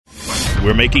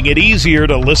We're making it easier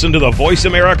to listen to the Voice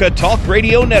America Talk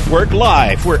Radio Network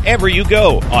live wherever you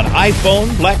go on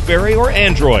iPhone, BlackBerry, or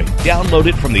Android. Download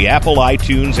it from the Apple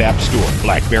iTunes App Store,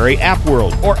 BlackBerry App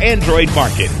World, or Android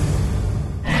Market.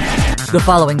 The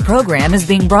following program is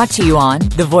being brought to you on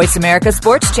the Voice America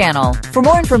Sports Channel. For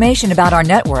more information about our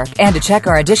network and to check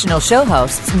our additional show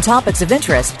hosts and topics of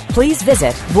interest, please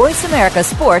visit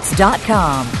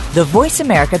voiceamericasports.com. The Voice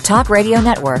America Talk Radio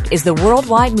Network is the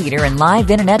worldwide leader in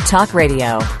live Internet talk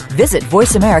radio. Visit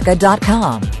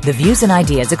voiceamerica.com. The views and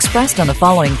ideas expressed on the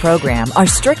following program are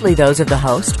strictly those of the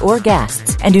host or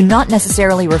guests and do not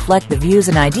necessarily reflect the views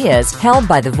and ideas held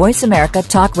by the Voice America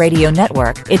Talk Radio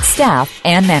Network, its staff,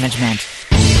 and management.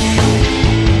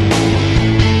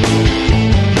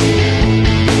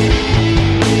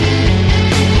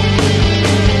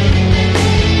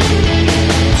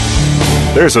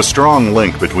 There's a strong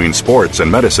link between sports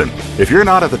and medicine. If you're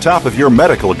not at the top of your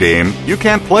medical game, you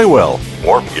can't play well,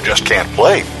 or you just can't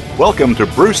play. Welcome to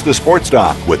Bruce the Sports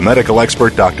Doc with medical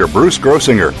expert Dr. Bruce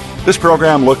Grossinger. This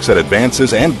program looks at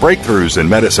advances and breakthroughs in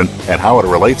medicine and how it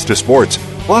relates to sports.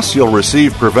 Plus, you'll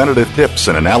receive preventative tips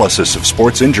and analysis of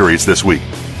sports injuries this week.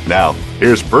 Now,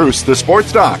 here's Bruce the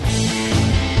Sports Doc.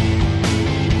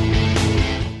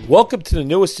 Welcome to the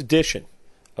newest edition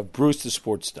of Bruce the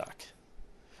Sports Doc.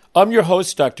 I'm your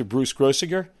host, Dr. Bruce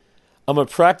Grossinger. I'm a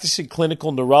practicing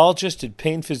clinical neurologist and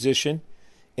pain physician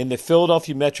in the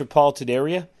Philadelphia metropolitan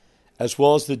area as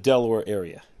well as the Delaware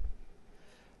area.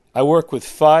 I work with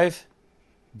 5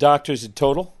 doctors in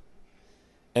total,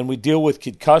 and we deal with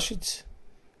concussions,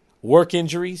 work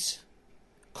injuries,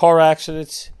 car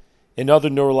accidents, and other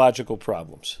neurological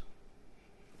problems.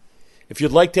 If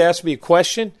you'd like to ask me a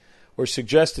question or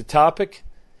suggest a topic,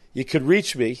 you could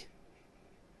reach me.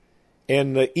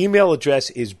 And the email address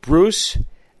is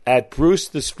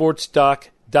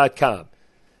bruce@brucethesportsdoc.com.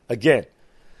 Again,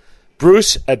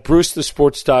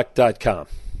 bruce@brucethesportsdoc.com.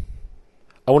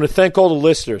 I want to thank all the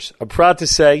listeners. I'm proud to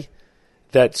say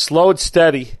that slow and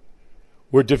steady,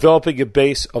 we're developing a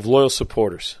base of loyal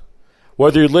supporters.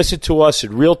 Whether you listen to us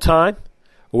in real time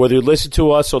or whether you listen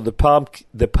to us on the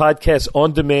podcast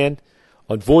on demand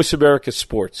on Voice America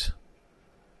Sports,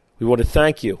 we want to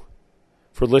thank you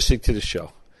for listening to the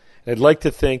show. And I'd like to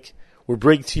think we're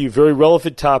bringing to you very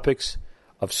relevant topics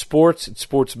of sports and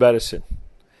sports medicine,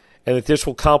 and that this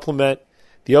will complement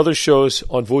the other shows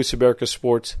on Voice America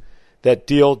Sports that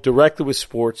deal directly with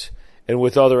sports and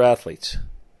with other athletes.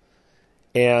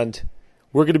 And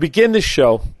we're going to begin this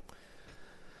show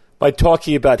by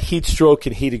talking about heat stroke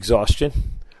and heat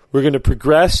exhaustion. We're going to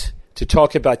progress to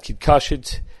talk about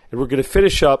concussions, and we're going to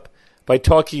finish up by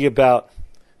talking about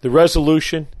the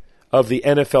resolution of the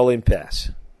NFL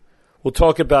impasse. We'll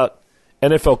talk about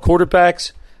NFL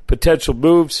quarterbacks, potential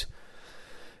moves,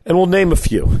 and we'll name a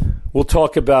few. We'll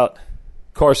talk about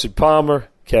Carson Palmer,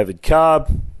 Kevin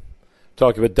Kolb,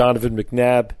 talk about Donovan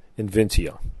McNabb, and Vince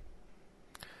Young.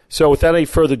 So without any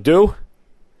further ado,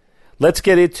 let's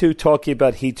get into talking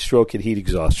about heat stroke and heat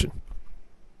exhaustion.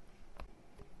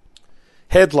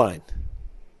 Headline,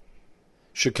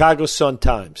 Chicago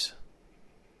Sun-Times.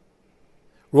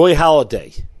 Roy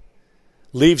Halladay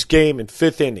leaves game in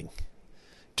 5th inning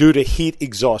due to heat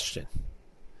exhaustion.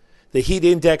 The heat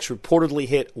index reportedly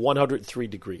hit 103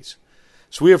 degrees.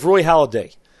 So we have Roy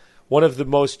Halladay, one of the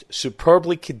most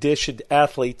superbly conditioned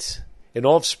athletes in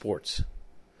all of sports,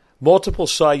 multiple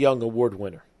Cy Young Award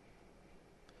winner.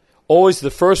 Always the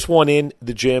first one in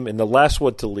the gym and the last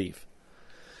one to leave.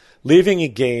 Leaving a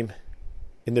game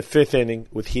in the 5th inning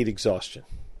with heat exhaustion.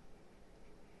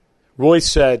 Roy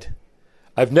said,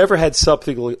 "I've never had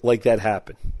something like that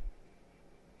happen."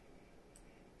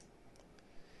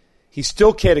 He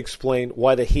still can't explain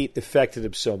why the heat affected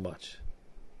him so much.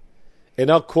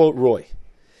 And I'll quote Roy,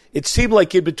 "It seemed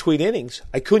like in between innings,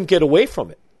 I couldn't get away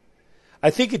from it.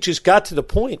 I think it just got to the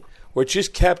point where it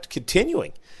just kept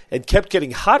continuing and kept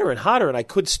getting hotter and hotter, and I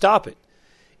couldn't stop it.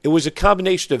 It was a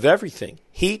combination of everything.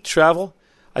 Heat, travel.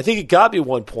 I think it got me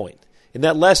one point. In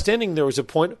that last inning, there was a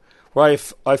point where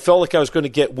I felt like I was going to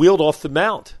get wheeled off the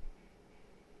mound."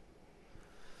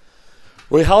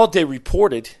 Roy Halladay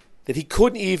reported that he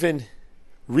couldn't even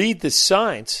read the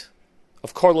signs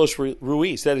of Carlos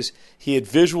Ruiz. That is, he had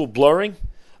visual blurring,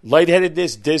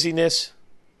 lightheadedness, dizziness.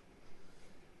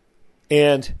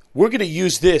 And we're going to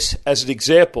use this as an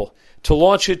example to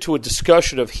launch into a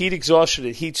discussion of heat exhaustion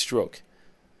and heat stroke.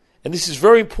 And this is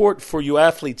very important for you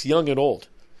athletes, young and old,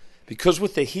 because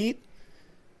with the heat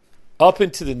up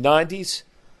into the 90s,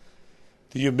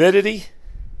 the humidity,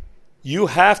 you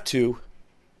have to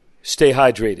stay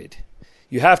hydrated.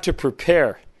 You have to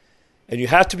prepare, and you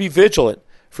have to be vigilant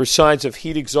for signs of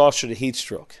heat exhaustion and heat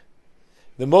stroke.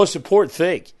 The most important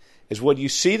thing is when you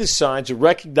see the signs and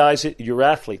recognize it in your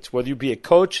athletes, whether you be a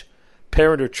coach,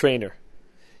 parent, or trainer,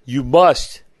 you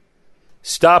must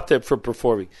stop them from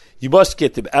performing. You must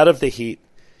get them out of the heat.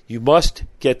 You must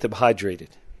get them hydrated.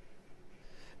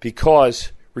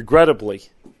 Because, regrettably,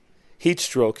 heat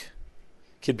stroke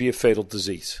can be a fatal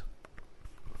disease.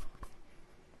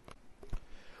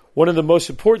 One of the most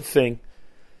important things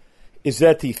is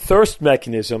that the thirst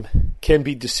mechanism can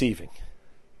be deceiving.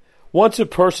 Once a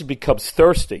person becomes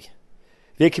thirsty,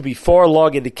 they can be far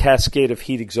along in the cascade of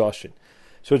heat exhaustion.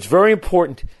 So it's very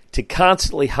important to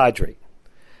constantly hydrate,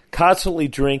 constantly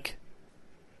drink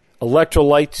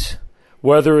electrolytes,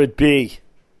 whether it be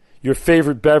your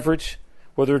favorite beverage,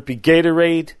 whether it be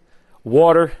Gatorade,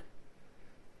 water.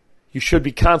 You should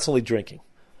be constantly drinking.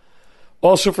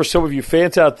 Also, for some of you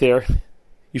fans out there,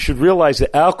 you should realize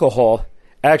that alcohol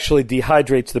actually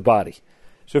dehydrates the body.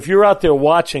 So if you're out there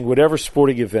watching whatever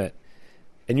sporting event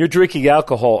and you're drinking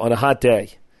alcohol on a hot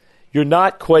day, you're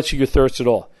not quenching your thirst at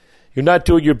all. You're not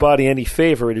doing your body any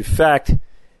favor. And in fact,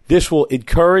 this will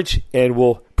encourage and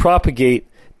will propagate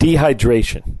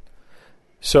dehydration.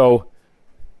 So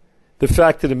the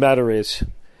fact of the matter is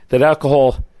that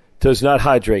alcohol does not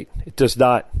hydrate. It does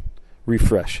not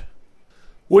refresh.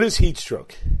 What is heat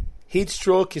stroke? Heat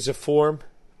stroke is a form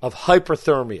of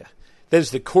hyperthermia. That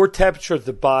is, the core temperature of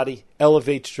the body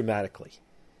elevates dramatically.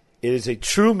 It is a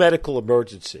true medical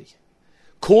emergency.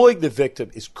 Cooling the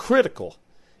victim is critical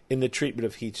in the treatment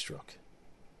of heat stroke.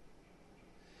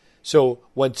 So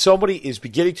when somebody is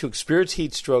beginning to experience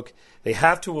heat stroke, they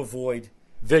have to avoid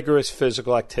vigorous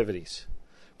physical activities,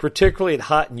 particularly in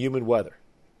hot and humid weather.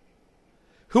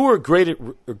 Who are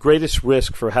at greatest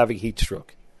risk for having heat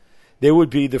stroke? They would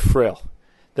be the frail,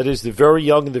 that is, the very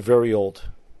young and the very old,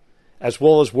 as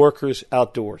well as workers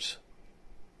outdoors.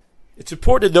 It's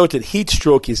important to note that heat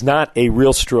stroke is not a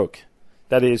real stroke.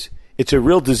 That is, it's a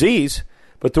real disease,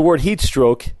 but the word heat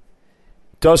stroke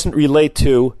doesn't relate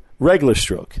to regular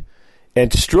stroke.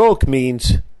 And stroke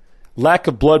means lack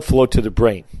of blood flow to the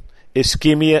brain,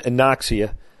 ischemia,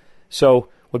 anoxia. So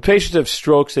when patients have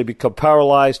strokes, they become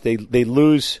paralyzed, they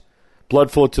lose blood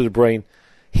flow to the brain.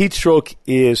 Heat stroke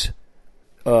is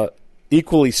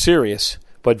equally serious,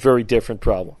 but very different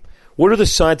problem. What are the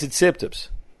signs and symptoms?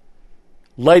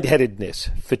 Lightheadedness,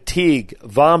 fatigue,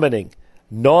 vomiting,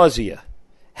 nausea,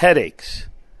 headaches,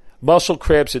 muscle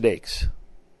cramps and aches.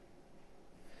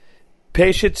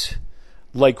 Patients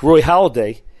like Roy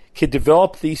Halladay can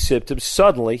develop these symptoms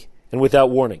suddenly and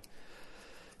without warning.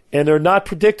 And they're not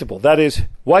predictable. That is,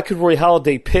 why could Roy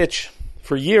Halladay pitch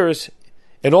for years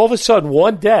and all of a sudden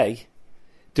one day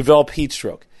develop heat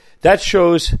stroke? That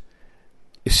shows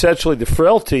essentially the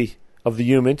frailty of the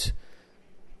humans,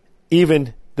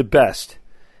 even the best.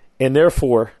 And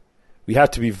therefore, we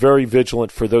have to be very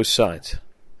vigilant for those signs.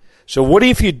 So what do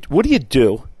you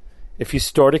do if you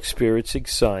start experiencing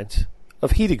signs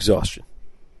of heat exhaustion?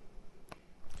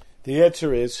 The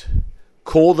answer is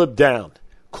cool them down.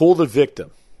 Cool the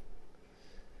victim.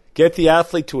 Get the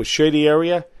athlete to a shady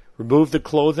area, remove the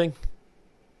clothing,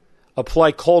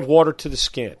 apply cold water to the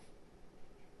skin.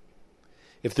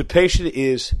 If the patient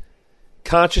is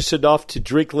conscious enough to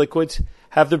drink liquids,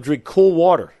 have them drink cool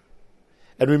water.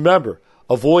 And remember,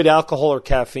 avoid alcohol or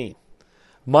caffeine.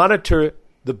 Monitor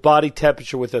the body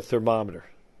temperature with a thermometer.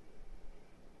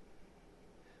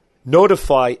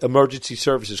 Notify emergency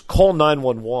services. Call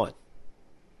 911.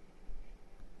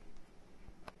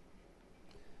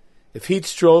 If heat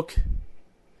stroke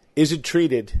isn't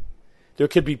treated, there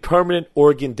could be permanent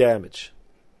organ damage.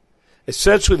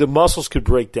 Essentially, the muscles could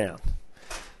break down.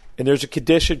 And there's a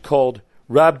condition called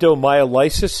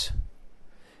rhabdomyolysis,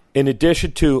 in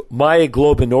addition to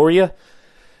myoglobinuria.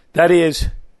 That is,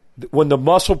 when the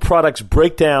muscle products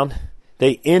break down,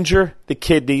 they injure the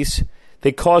kidneys,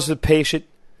 they cause the patient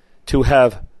to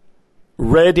have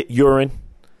red urine,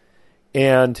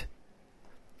 and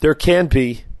there can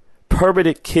be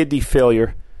permanent kidney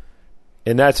failure,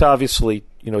 and that's obviously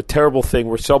a terrible thing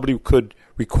where somebody could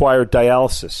require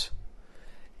dialysis,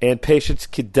 and patients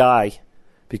could die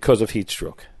because of heat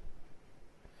stroke.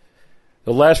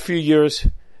 The last few years,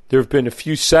 there have been a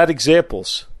few sad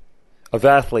examples of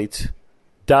athletes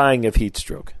dying of heat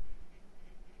stroke.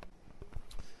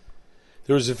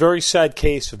 There was a very sad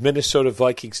case of Minnesota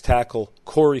Vikings tackle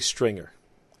Corey Stringer,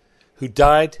 who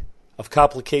died of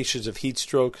complications of heat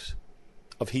stroke,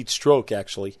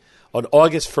 on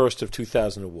August 1st of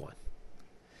 2001.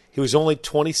 He was only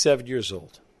 27 years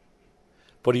old,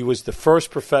 but he was the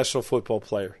first professional football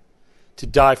player to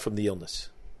die from the illness.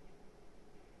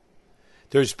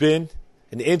 There's been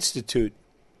an institute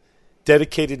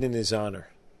dedicated in his honor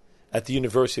at the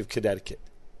University of Connecticut.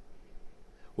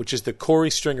 which is the Corey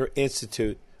Stringer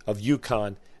Institute of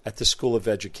UConn at the School of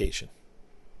Education.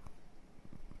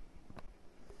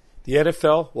 The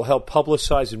NFL will help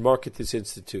publicize and market this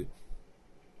institute.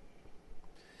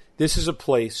 This is a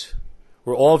place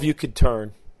where all of you can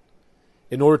turn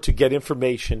in order to get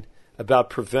information about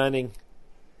preventing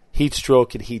heat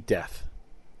stroke and heat death.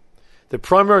 The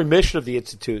primary mission of the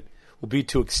Institute will be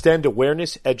to extend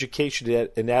awareness, education,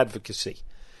 and advocacy.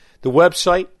 The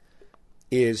website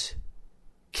is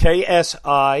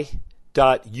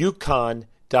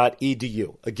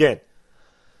ksi.uconn.edu. Again,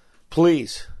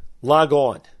 please log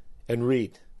on and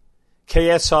read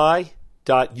ksi.uconn,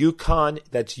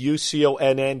 that's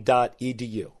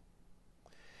UCONN.edu.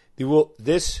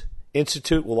 This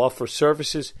institute will offer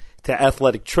services to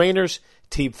athletic trainers,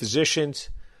 team physicians,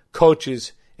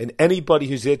 coaches, and anybody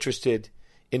who's interested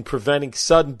in preventing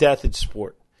sudden death in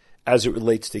sport as it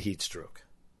relates to heat stroke.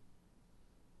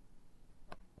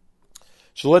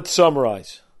 So let's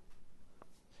summarize.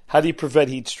 How do you prevent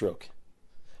heat stroke?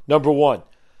 Number 1,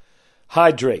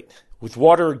 hydrate with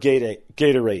water or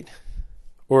Gatorade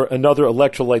or another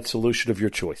electrolyte solution of your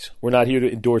choice. We're not here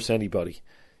to endorse anybody,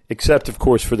 except, of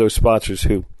course, for those sponsors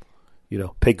who,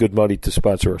 pay good money to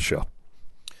sponsor our show.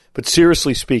 But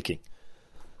seriously speaking,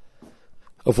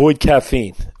 avoid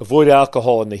caffeine, avoid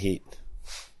alcohol in the heat.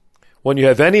 When you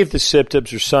have any of the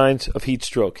symptoms or signs of heat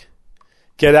stroke,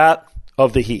 get out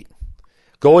of the heat.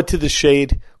 Go into the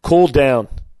shade, cool down.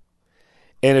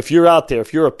 And if you're out there,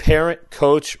 if you're a parent,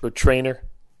 coach, or trainer,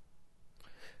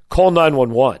 call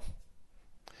 911.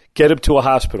 Get them to a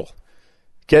hospital.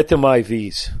 Get them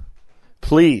IVs.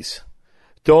 Please,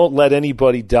 don't let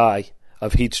anybody die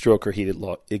of heat stroke or heat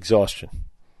exhaustion.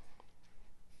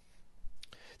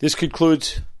 This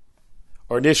concludes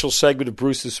our initial segment of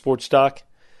Bruce the Sports Doc.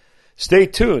 Stay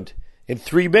tuned. In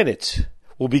 3 minutes,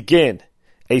 we'll begin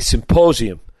a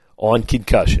symposium on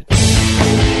concussion.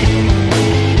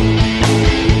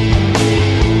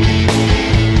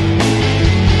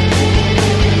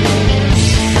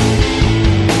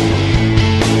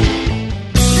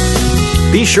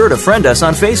 Be sure to friend us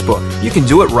on Facebook. You can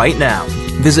do it right now.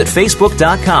 Visit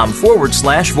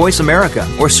facebook.com/Voice America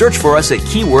or search for us at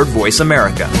keyword Voice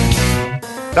America.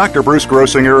 Dr. Bruce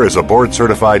Grossinger is a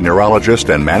board-certified neurologist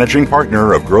and managing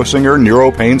partner of Grossinger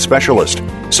Neuropain Specialist,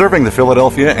 serving the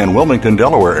Philadelphia and Wilmington,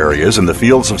 Delaware areas in the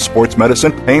fields of sports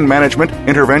medicine, pain management,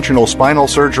 interventional spinal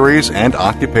surgeries, and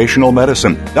occupational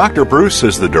medicine. Dr. Bruce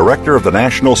is the director of the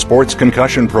National Sports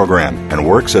Concussion Program and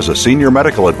works as a senior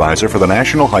medical advisor for the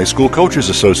National High School Coaches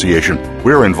Association.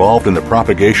 We're involved in the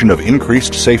propagation of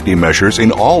increased safety measures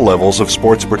in all levels of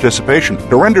sports participation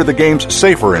to render the games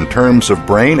safer in terms of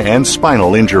brain and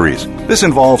spinal injuries. This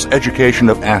involves education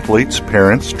of athletes,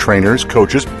 parents, trainers,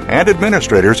 coaches, and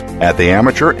administrators at the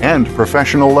amateur and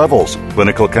professional levels.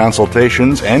 Clinical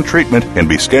consultations and treatment can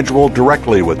be scheduled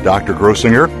directly with Dr.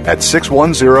 Grossinger at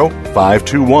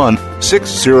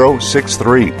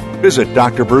 610-521-6063. Visit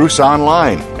Dr. Bruce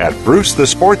online at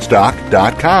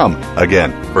brucethesportsdoc.com.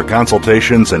 Again, for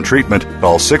consultations and treatment,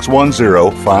 call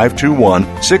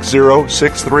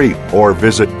 610-521-6063 or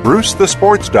visit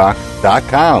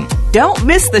brucethesportsdoc.com. Don't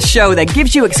miss the show that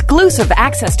gives you exclusive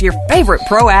access to your favorite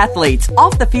pro athletes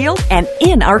off the field and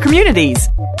in our communities.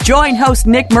 Join host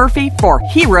Nick Murphy for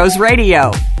Heroes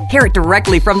Radio. Hear it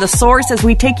directly from the source as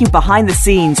we take you behind the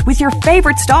scenes with your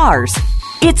favorite stars.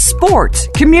 It's sports,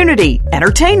 community,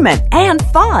 entertainment, and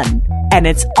fun. And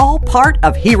it's all part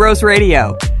of Heroes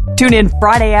Radio. Tune in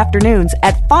Friday afternoons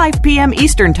at 5 p.m.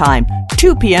 Eastern Time,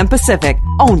 2 p.m. Pacific,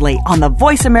 only on the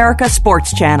Voice America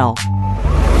Sports Channel.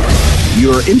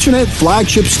 Your internet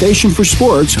flagship station for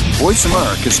sports, Voice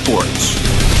America Sports.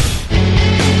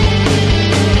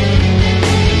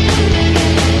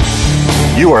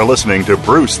 You are listening to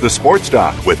Bruce the Sports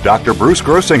Doc with Dr. Bruce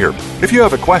Grossinger. If you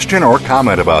have a question or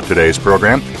comment about today's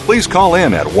program, please call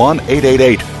in at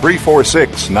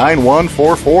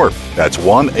 1-888-346-9144. That's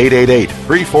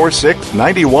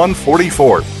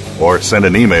 1-888-346-9144. Or send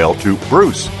an email to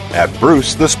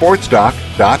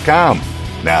bruce@brucethesportsdoc.com.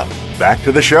 Now, back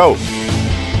to the show.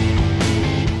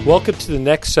 Welcome to the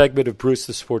next segment of Bruce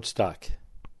the Sports Doc.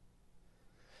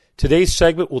 Today's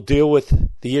segment will deal with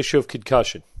the issue of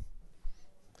concussion.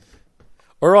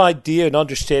 Our idea and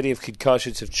understanding of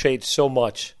concussions have changed so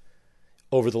much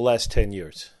over the last 10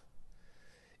 years.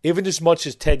 Even as much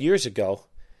as 10 years ago,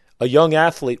 a young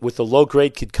athlete with a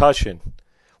low-grade concussion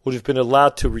would have been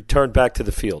allowed to return back to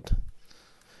the field.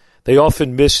 They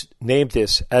often misnamed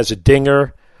this as a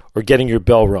dinger or getting your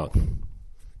bell rung.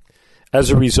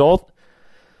 As a result,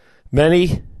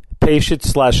 many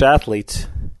patients/athletes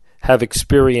have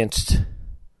experienced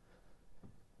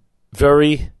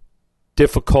very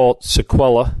difficult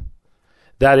sequela.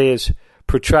 That is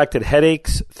protracted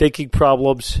headaches, thinking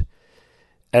problems,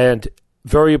 and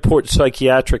very important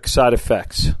psychiatric side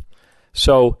effects.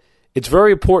 So it's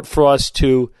very important for us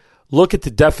to look at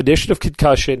the definition of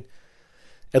concussion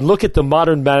and look at the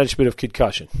modern management of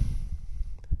concussion.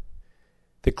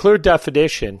 The clear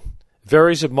definition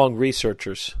varies among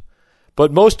researchers,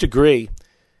 but most agree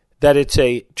that it's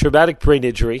a traumatic brain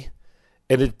injury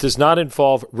and it does not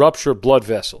involve rupture of blood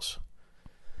vessels.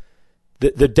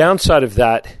 The downside of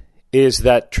that is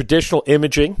that traditional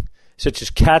imaging, such as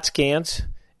CAT scans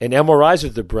and MRIs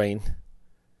of the brain,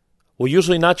 will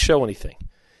usually not show anything.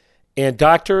 And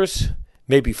doctors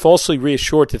may be falsely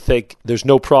reassured to think there's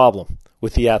no problem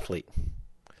with the athlete.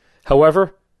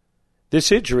 However,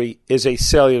 this injury is a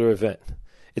cellular event.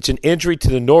 It's an injury to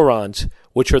the neurons,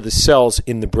 which are the cells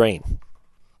in the brain.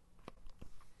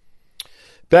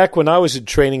 Back when I was in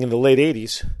training in the late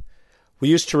 80s, we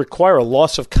used to require a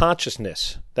loss of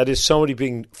consciousness, that is, somebody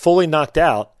being fully knocked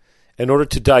out, in order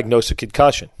to diagnose a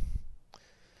concussion.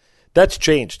 That's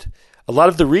changed. A lot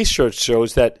of the research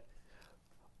shows that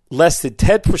less than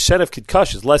 10% of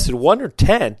concussions, less than 1 or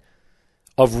 10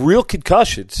 of real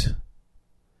concussions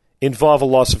involve a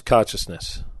loss of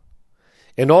consciousness.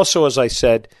 And also, as I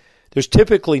said, there's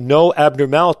typically no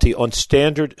abnormality on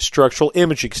standard structural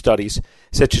imaging studies,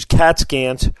 such as CAT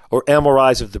scans or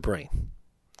MRIs of the brain.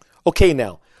 Okay,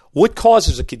 now, what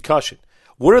causes a concussion?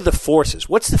 What are the forces?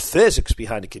 What's the physics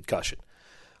behind a concussion?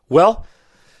 Well,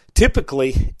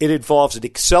 typically it involves an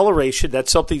acceleration,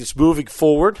 that's something that's moving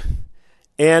forward,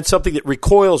 and something that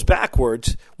recoils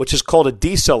backwards, which is called a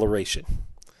deceleration.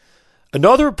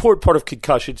 Another important part of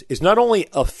concussions is not only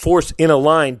a force in a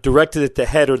line directed at the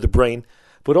head or the brain,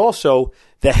 but also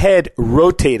the head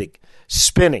rotating,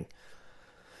 spinning.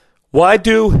 Why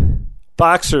do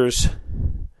boxers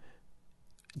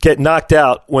get knocked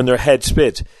out when their head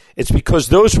spins? It's because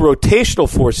those rotational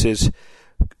forces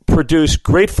produce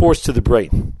great force to the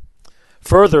brain.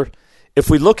 Further, if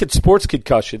we look at sports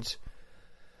concussions,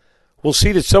 we'll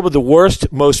see that some of the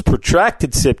worst, most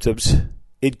protracted symptoms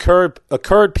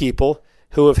occurred people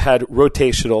who have had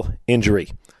rotational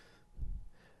injury.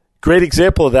 Great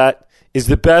example of that is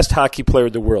the best hockey player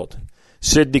in the world,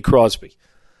 Sidney Crosby.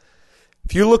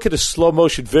 If you look at a slow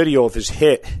motion video of his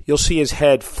hit, you'll see his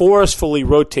head forcefully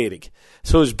rotating.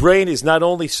 So his brain is not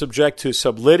only subject to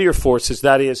some linear forces,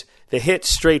 that is, the hit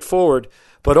straight forward,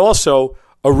 but also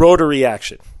a rotary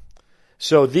action.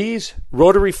 So these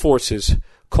rotary forces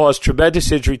cause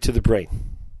tremendous injury to the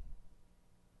brain.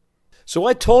 So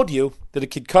I told you that a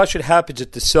concussion happens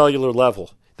at the cellular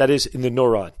level, that is, in the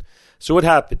neuron. So what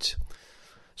happens?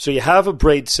 So you have a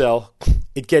brain cell,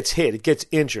 it gets hit, it gets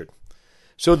injured.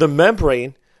 So the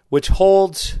membrane, which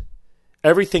holds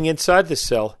everything inside the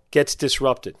cell, gets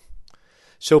disrupted.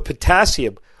 So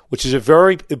potassium, which is a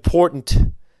very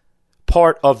important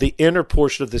part of the inner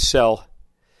portion of the cell,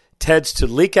 tends to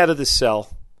leak out of the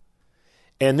cell,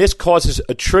 and this causes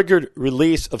a triggered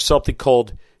release of something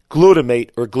called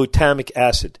glutamate or glutamic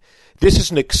acid. This is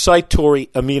an excitatory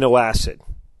amino acid.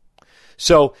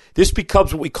 So this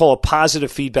becomes what we call a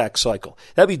positive feedback cycle.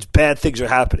 That means bad things are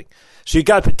happening. So you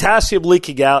got potassium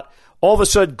leaking out. All of a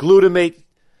sudden, glutamate,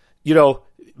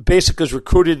 basically is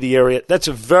recruited in the area. That's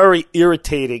a very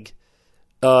irritating,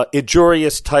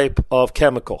 injurious type of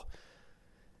chemical.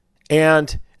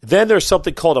 And then there's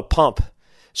something called a pump.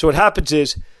 So what happens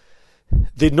is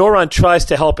the neuron tries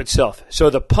to help itself.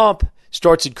 So the pump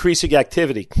starts increasing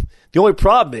activity. The only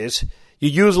problem is you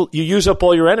use up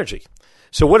all your energy.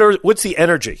 So what's the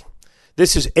energy?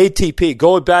 This is ATP.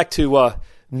 Going back to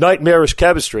nightmarish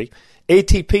chemistry,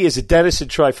 ATP is adenosine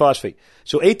triphosphate.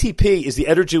 So ATP is the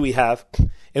energy we have,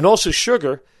 and also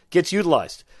sugar gets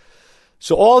utilized.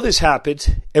 So all this happens,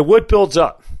 and what builds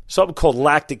up? Something called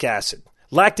lactic acid.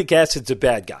 Lactic acid's a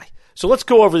bad guy. So let's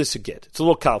go over this again. It's a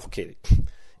little complicated.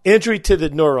 Injury to the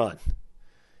neuron.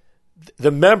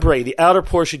 The membrane, the outer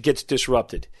portion, gets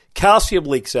disrupted. Calcium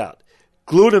leaks out.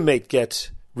 Glutamate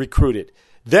gets recruited.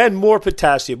 Then more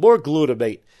potassium, more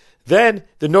glutamate. Then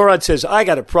the neuron says, I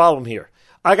got a problem here.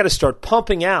 I got to start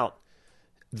pumping out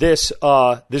this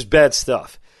bad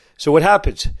stuff. So what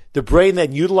happens? The brain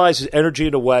then utilizes energy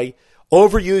in a way,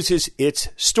 overuses its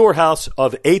storehouse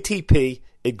of ATP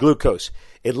and glucose.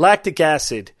 And lactic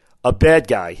acid, a bad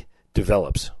guy,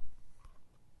 develops.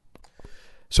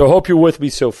 So I hope you're with me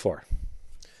so far.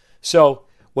 So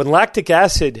when lactic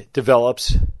acid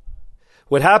develops,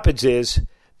 what happens is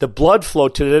the blood flow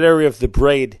to that area of the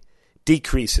brain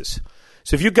decreases.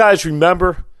 So if you guys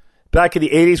remember back in the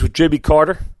 80s with Jimmy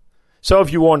Carter, some of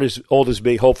you aren't as old as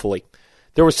me, hopefully,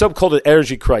 there was something called an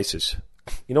energy crisis.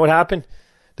 You know what happened?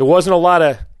 There wasn't a lot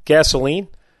of gasoline,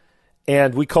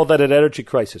 and we call that an energy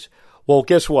crisis. Well,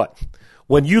 guess what?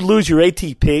 When you lose your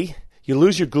ATP, you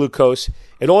lose your glucose,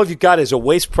 and all you've got is a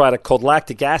waste product called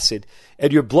lactic acid,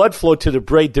 and your blood flow to the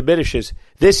brain diminishes,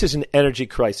 this is an energy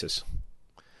crisis.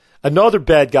 Another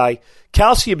bad guy,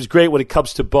 calcium is great when it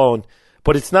comes to bone,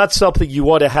 but it's not something you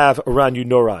want to have around your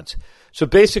neurons. So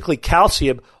basically,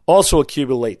 calcium also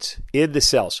accumulates in the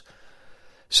cells.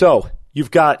 So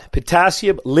you've got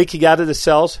potassium leaking out of the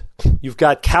cells. You've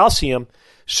got calcium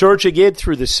surging in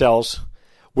through the cells.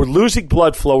 We're losing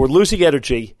blood flow. We're losing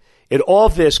energy. And all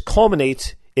of this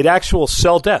culminates in actual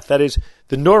cell death. That is,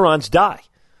 the neurons die.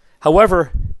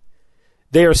 However,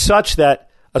 they are such that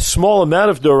a small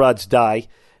amount of neurons die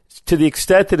to the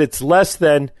extent that it's less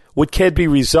than what can be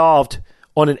resolved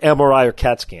on an MRI or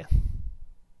CAT scan.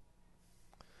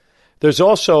 There's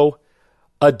also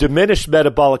a diminished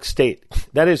metabolic state.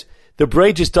 That is, the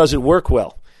brain just doesn't work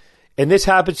well. And this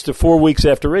happens to 4 weeks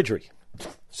after injury.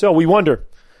 So we wonder,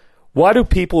 why do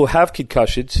people who have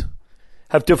concussions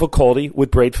have difficulty with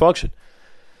brain function?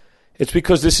 It's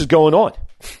because this is going on.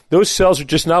 Those cells are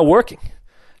just not working.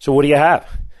 So what do you have?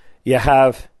 You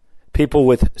have people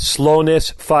with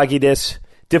slowness, fogginess,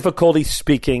 difficulty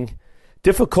speaking,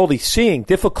 difficulty seeing,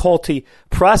 difficulty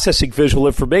processing visual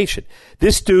information.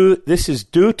 This is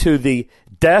due to the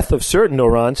death of certain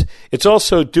neurons. It's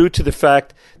also due to the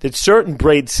fact that certain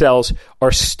brain cells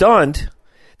are stunned.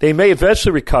 They may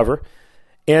eventually recover.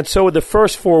 And so in the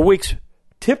first 4 weeks,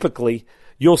 typically,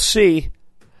 you'll see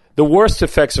the worst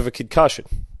effects of a concussion.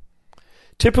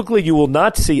 Typically, you will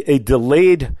not see a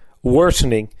delayed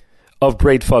worsening of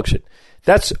brain function.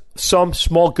 That's some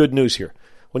small good news here.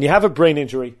 When you have a brain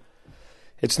injury,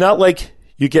 it's not like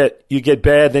you get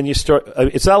bad, then you start.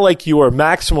 It's not like you are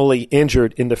maximally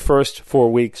injured in the first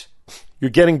 4 weeks.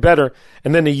 You're getting better,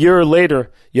 and then a year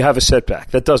later, you have a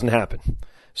setback. That doesn't happen.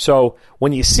 So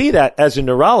when you see that as a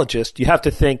neurologist, you have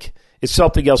to think it's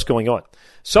something else going on.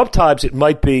 Sometimes it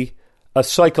might be a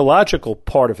psychological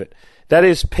part of it. That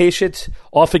is, patients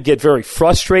often get very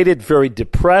frustrated, very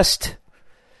depressed.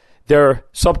 They're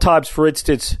sometimes, for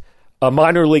instance, a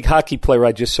minor league hockey player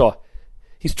I just saw.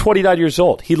 He's 29 years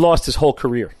old. He lost his whole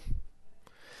career.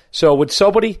 So when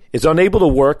somebody is unable to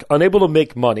work, unable to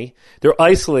make money, they're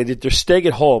isolated, they're staying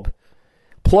at home,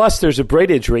 plus there's a brain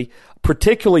injury,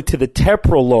 particularly to the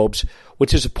temporal lobes,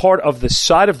 which is a part of the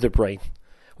side of the brain.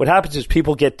 What happens is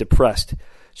people get depressed.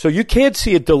 So you can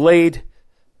see a delayed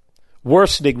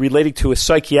worsening relating to a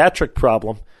psychiatric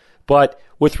problem, but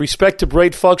with respect to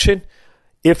brain function,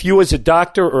 if you as a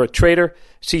doctor or a trainer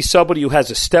see somebody who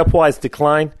has a stepwise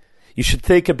decline, you should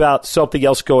think about something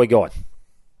else going on.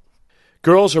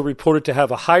 Girls are reported to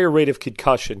have a higher rate of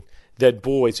concussion than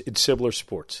boys in similar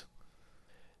sports.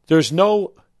 There's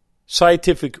no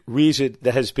scientific reason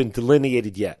that has been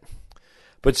delineated yet,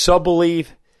 but some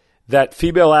believe that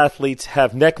female athletes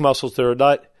have neck muscles that are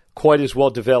not quite as well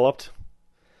developed,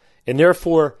 and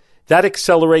therefore that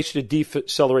acceleration and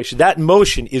deceleration, that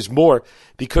motion is more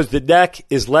because the neck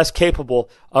is less capable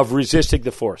of resisting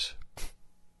the force.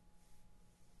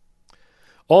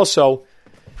 Also,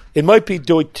 it might be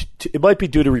due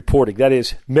to reporting. That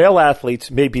is, male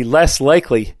athletes may be less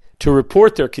likely to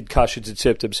report their concussions and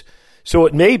symptoms. So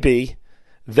it may be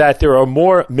that there are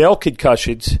more male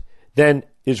concussions than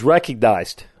is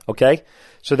recognized. Okay,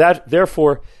 so that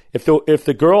therefore, if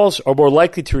the girls are more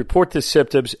likely to report the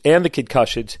symptoms and the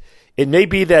concussions, it may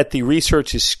be that the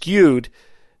research is skewed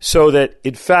so that,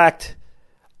 in fact,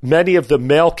 many of the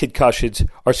male concussions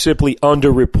are simply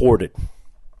underreported.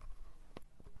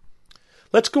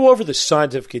 Let's go over the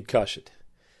signs of concussion.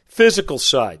 Physical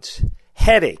signs: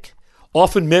 headache,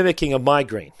 often mimicking a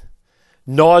migraine,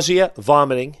 nausea,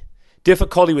 vomiting,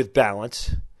 difficulty with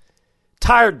balance,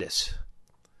 tiredness.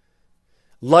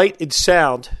 Light and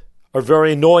sound are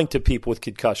very annoying to people with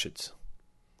concussions.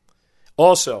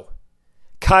 Also,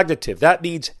 cognitive, that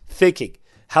means thinking,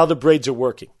 how the brains are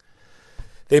working.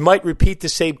 They might repeat the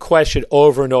same question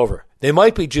over and over. They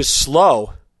might be just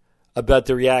slow about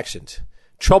their reactions.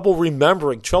 Trouble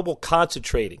remembering, trouble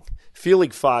concentrating, feeling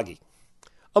foggy.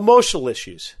 Emotional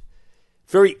issues,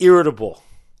 very irritable,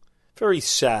 very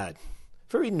sad,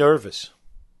 very nervous.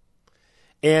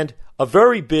 And a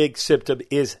very big symptom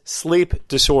is sleep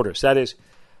disorders. That is,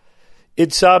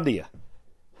 insomnia.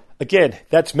 Again,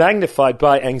 that's magnified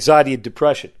by anxiety and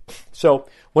depression. So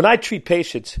when I treat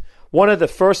patients, one of the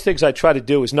first things I try to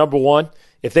do is, number one,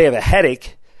 if they have a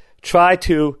headache, try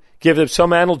to give them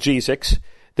some analgesics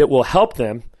that will help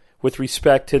them with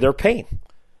respect to their pain.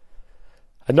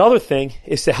 Another thing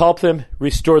is to help them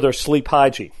restore their sleep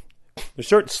hygiene. There's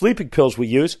certain sleeping pills we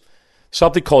use,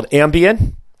 something called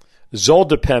Ambien.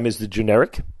 Zolpidem is the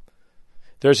generic.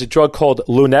 There's a drug called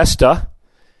Lunesta.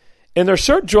 And there are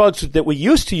certain drugs that we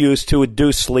used to use to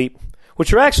induce sleep,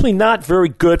 which are actually not very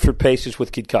good for patients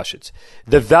with concussions.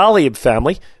 The Valium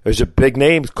family, there's a big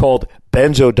name called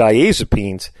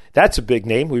benzodiazepines. That's a big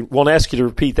name. We won't ask you to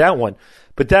repeat that one.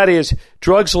 But that is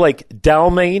drugs like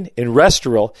Dalmane and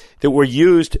Restoril that were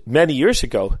used many years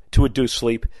ago to induce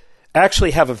sleep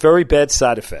actually have a very bad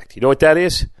side effect. You know what that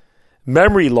is?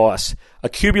 Memory loss,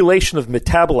 accumulation of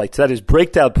metabolites, that is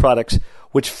breakdown products,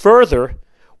 which further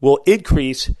will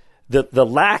increase the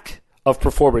lack of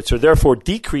performance, or therefore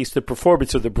decrease the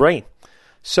performance of the brain.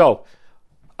 So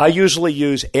I usually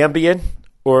use Ambien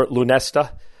or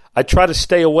Lunesta. I try to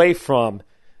stay away from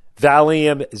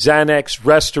Valium, Xanax,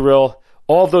 Restoril,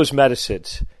 all those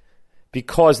medicines,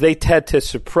 because they tend to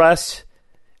suppress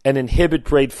and inhibit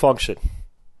brain function.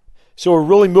 So we're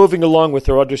really moving along with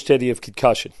our understanding of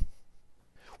concussion.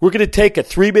 We're going to take a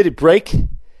 3-minute break,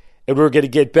 and we're going to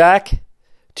get back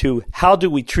to how do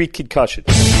we treat concussion.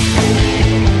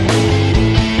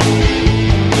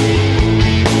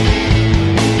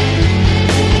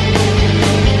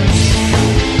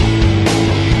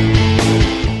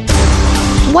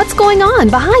 What's going on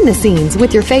behind the scenes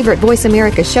with your favorite Voice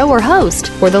America show or host?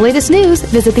 For the latest news,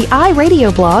 visit the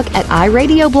iRadio blog at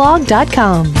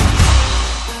iradioblog.com.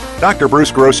 Dr.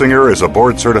 Bruce Grossinger is a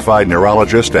board-certified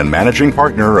neurologist and managing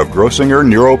partner of Grossinger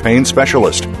Neuropain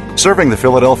Specialist, serving the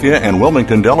Philadelphia and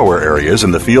Wilmington, Delaware areas in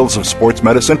the fields of sports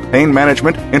medicine, pain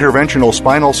management, interventional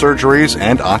spinal surgeries,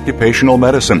 and occupational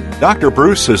medicine. Dr.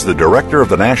 Bruce is the director of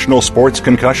the National Sports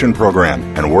Concussion Program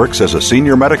and works as a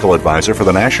senior medical advisor for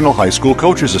the National High School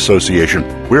Coaches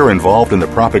Association. We're involved in the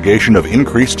propagation of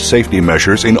increased safety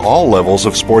measures in all levels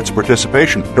of sports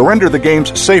participation to render the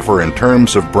games safer in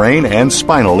terms of brain and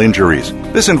spinal injuries.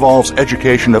 This involves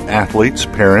education of athletes,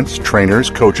 parents, trainers,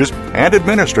 coaches, and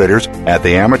administrators at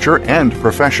the amateur and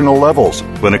professional levels.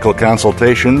 Clinical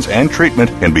consultations and treatment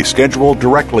can be scheduled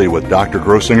directly with Dr.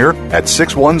 Grossinger at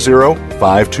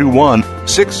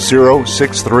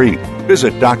 610-521-6063.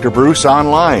 Visit Dr. Bruce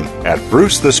online at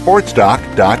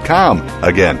brucethesportsdoc.com.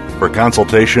 Again, for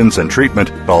consultations and treatment,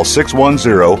 call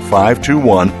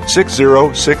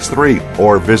 610-521-6063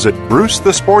 or visit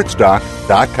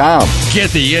brucethesportsdoc.com.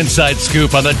 Get the inside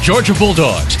scoop on the Georgia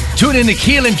Bulldogs. Tune in to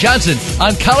Keelan Johnson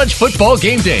on College Football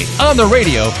Game Day on the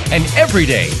radio and every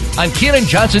day on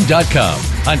KeelanJohnson.com.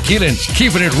 On Keelan's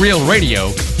Keeping It Real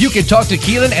Radio, you can talk to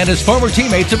Keelan and his former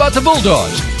teammates about the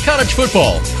Bulldogs, college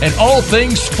football, and all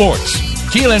things sports.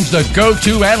 Keelan's the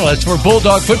go-to analyst for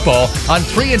Bulldog football on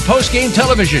pre- and post-game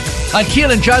television on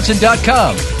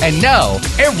KeelanJohnson.com. And now,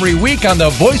 every week on the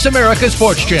Voice America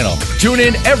Sports Channel. Tune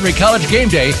in every college game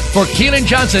day for Keelan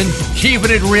Johnson, Keeping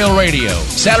It Real Radio.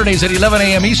 Saturdays at 11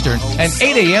 a.m. Eastern and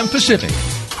 8 a.m. Pacific. The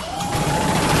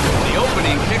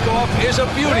opening kickoff is a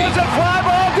beauty. There's a fly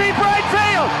ball deep right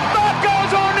field. Back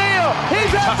goes O'Neal.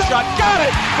 He's at the shot. Got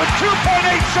it with 2.8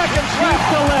 seconds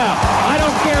left. To left. I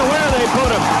don't care where they put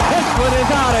him. This one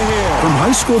is out of here. From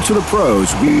high school to the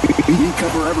pros, we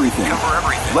cover everything.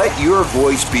 Let your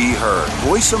voice be heard.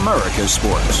 Voice America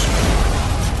Sports.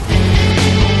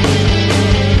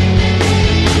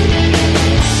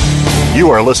 You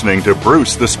are listening to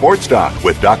Bruce the Sports Doc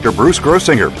with Dr. Bruce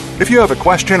Grossinger. If you have a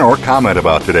question or comment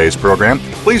about today's program,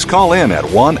 please call in at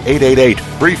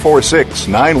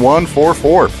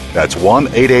 1-888-346-9144. That's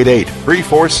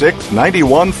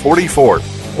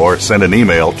 1-888-346-9144. Or send an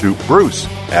email to Bruce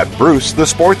at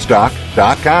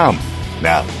brucethesportsdoc.com.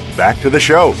 Now, back to the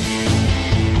show.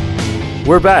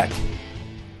 We're back.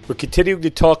 We're continuing to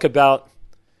talk about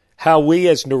how we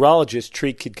as neurologists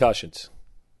treat concussions.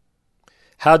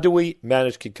 How do we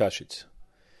manage concussions?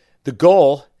 The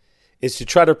goal is to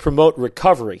try to promote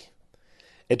recovery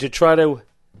and to try to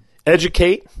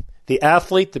educate the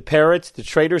athlete, the parents, the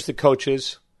trainers, the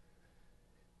coaches,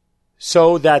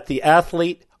 so that the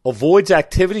athlete avoids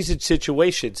activities and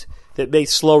situations that may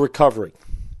slow recovery.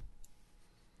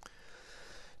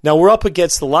 Now, we're up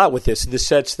against a lot with this in the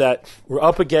sense that we're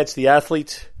up against the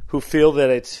athletes who feel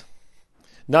that it's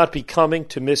not becoming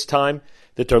to miss time,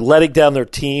 that they're letting down their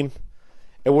team.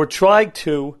 And we're trying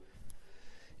to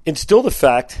instill the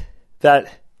fact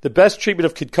that the best treatment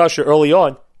of concussion early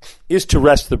on is to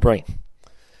rest the brain.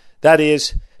 That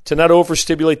is, to not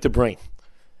overstimulate the brain.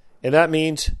 And that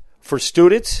means for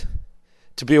students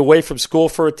to be away from school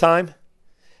for a time,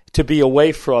 to be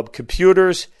away from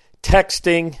computers,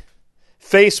 texting,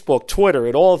 Facebook, Twitter,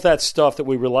 and all of that stuff that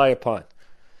we rely upon.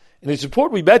 And it's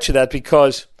important we mention that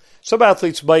because some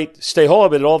athletes might stay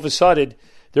home and all of a sudden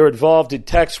they're involved in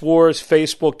text wars,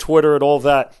 Facebook, Twitter, and all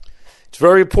that. It's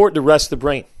very important to rest the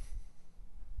brain.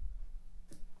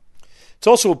 It's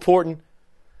also important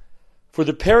for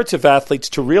the parents of athletes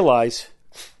to realize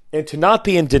and to not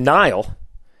be in denial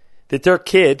that their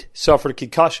kid suffered a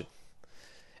concussion.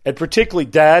 And particularly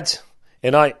dads,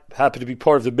 and I happen to be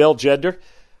part of the male gender,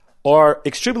 are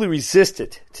extremely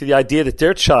resistant to the idea that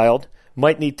their child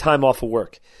might need time off of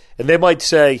work. And they might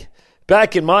say,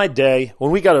 back in my day,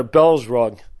 when we got our bells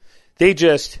rung, they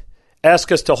just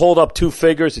asked us to hold up two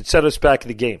fingers and set us back in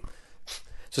the game.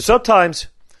 So sometimes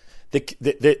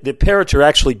the parents are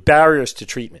actually barriers to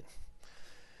treatment.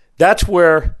 That's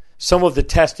where some of the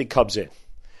testing comes in.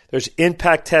 There's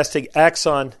impact testing,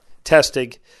 axon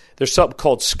testing. There's something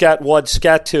called SCAT1,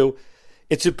 SCAT2.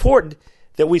 It's important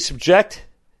that we subject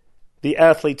the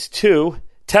athletes to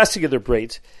testing of their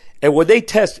brains. And when they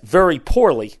test very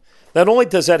poorly, not only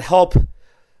does that help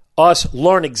us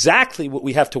learn exactly what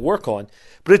we have to work on,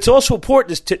 but it's also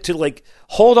important to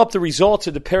hold up the results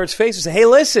in the parents' faces and say, hey,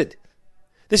 listen,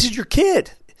 this is your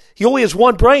kid. He only has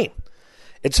one brain.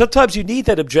 And sometimes you need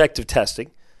that objective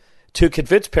testing to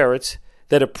convince parents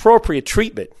that appropriate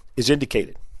treatment is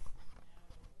indicated.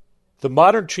 The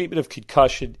modern treatment of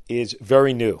concussion is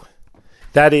very new.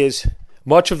 That is,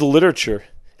 much of the literature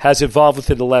has evolved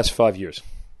within the last 5 years.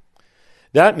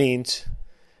 That means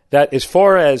that as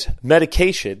far as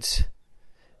medications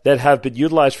that have been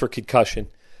utilized for concussion,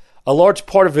 a large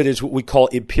part of it is what we call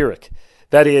empiric.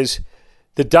 That is,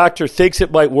 the doctor thinks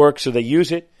it might work, so they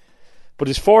use it. But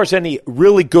as far as any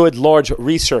really good large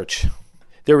research,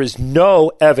 there is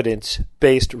no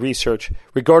evidence-based research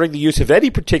regarding the use of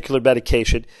any particular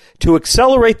medication to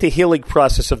accelerate the healing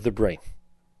process of the brain.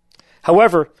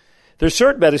 However, there are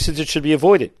certain medicines that should be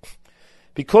avoided.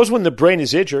 Because when the brain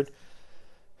is injured,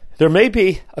 there may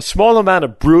be a small amount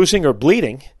of bruising or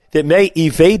bleeding that may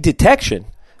evade detection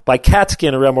by CAT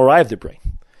scan or MRI of the brain.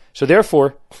 So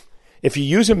therefore, if you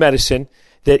use a medicine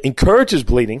that encourages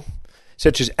bleeding,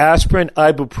 such as aspirin,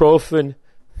 ibuprofen,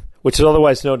 which is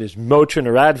otherwise known as Motrin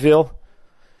or Advil,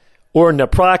 or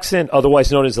naproxen,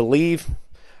 otherwise known as Aleve,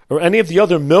 or any of the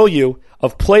other milieu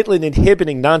of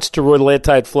platelet-inhibiting nonsteroidal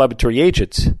anti-inflammatory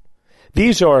agents,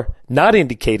 these are not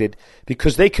indicated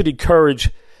because they could encourage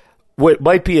what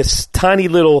might be a tiny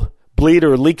little bleed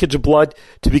or leakage of blood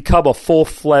to become a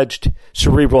full-fledged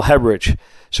cerebral hemorrhage.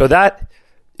 So that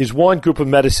is one group of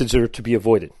medicines that are to be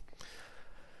avoided.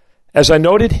 As I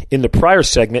noted in the prior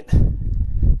segment,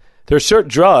 there are certain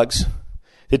drugs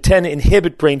that tend to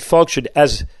inhibit brain function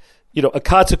as a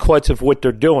consequence of what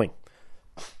they're doing.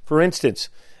 For instance,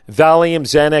 Valium,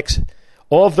 Xanax,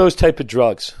 all of those type of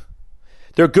drugs,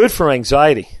 they're good for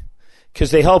anxiety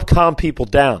because they help calm people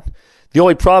down. The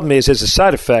only problem is, as a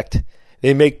side effect,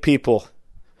 they make people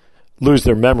lose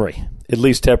their memory, at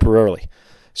least temporarily.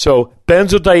 So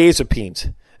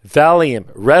benzodiazepines, Valium,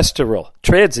 Restoril,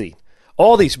 Trazine,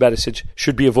 all these medicines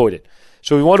should be avoided.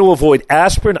 So we want to avoid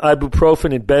aspirin,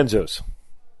 ibuprofen, and benzos.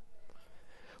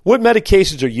 What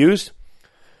medications are used?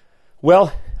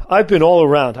 Well, I've been all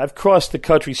around. I've crossed the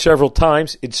country several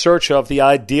times in search of the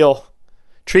ideal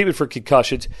treatment for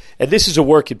concussions, and this is a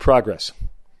work in progress.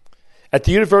 At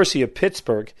the University of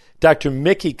Pittsburgh, Dr.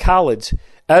 Mickey Collins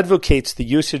advocates the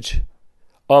usage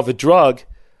of a drug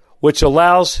which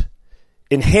allows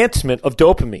enhancement of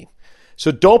dopamine.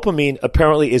 So dopamine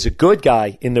apparently is a good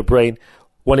guy in the brain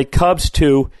when it comes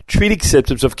to treating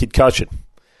symptoms of concussion.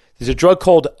 There's a drug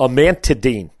called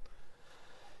amantadine.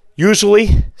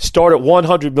 Usually start at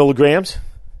 100 milligrams,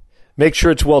 make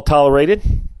sure it's well tolerated,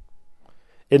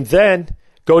 and then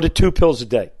go to 2 pills a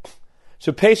day.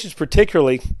 So patients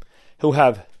particularly who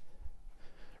have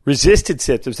resistant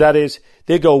symptoms, that is,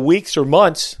 they go weeks or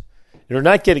months and are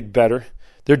not getting better,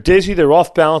 they're dizzy, they're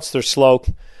off balance, they're slow,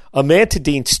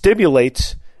 amantadine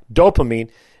stimulates dopamine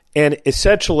and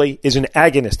essentially is an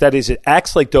agonist. That is, it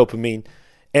acts like dopamine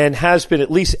and has been,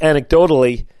 at least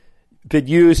anecdotally, been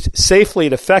used safely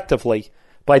and effectively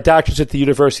by doctors at the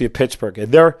University of Pittsburgh.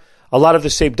 And they're a lot of the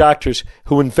same doctors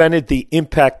who invented the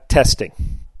impact testing.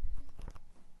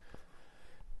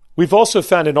 We've also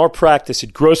found in our practice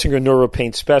at Grossinger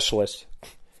Neuropain Specialists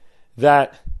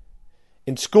that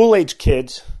in school-age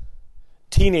kids,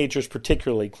 teenagers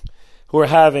particularly, who are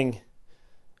having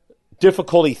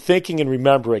difficulty thinking and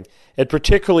remembering, and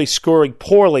particularly scoring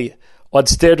poorly on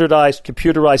standardized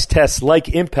computerized tests like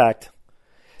impact,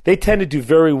 they tend to do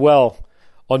very well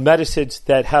on medicines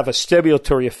that have a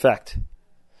stimulatory effect. A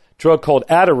drug called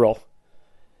Adderall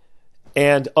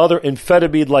and other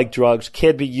amphetamine-like drugs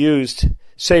can be used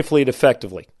safely and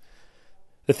effectively.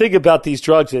 The thing about these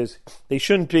drugs is they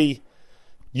shouldn't be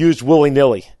used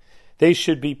willy-nilly. They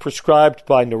should be prescribed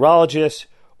by neurologists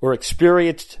or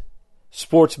experienced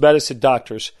sports medicine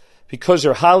doctors because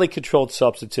they're highly controlled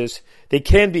substances. They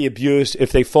can be abused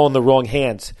if they fall in the wrong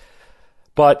hands.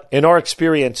 but in our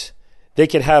experience, they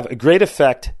can have a great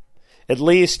effect, at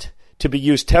least to be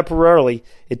used temporarily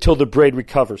until the brain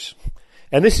recovers.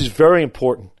 And this is very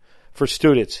important for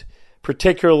students,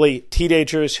 particularly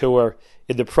teenagers who are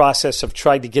in the process of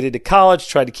trying to get into college,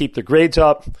 trying to keep their grades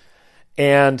up,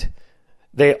 and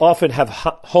they often have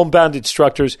homebound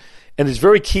instructors, and it's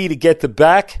very key to get them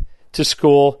back to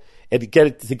school and to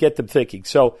get them thinking.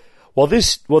 So while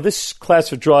this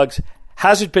class of drugs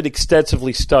hasn't been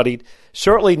extensively studied,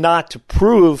 certainly not to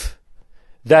prove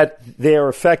that they are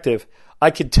effective,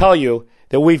 I can tell you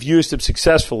that we've used them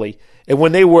successfully, and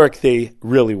when they work, they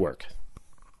really work.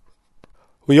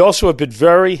 We also have been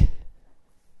very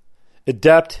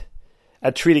adept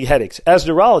at treating headaches. As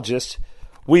neurologists,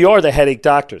 we are the headache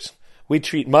doctors. We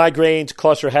treat migraines,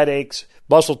 cluster headaches,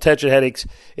 muscle tension headaches.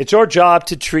 It's our job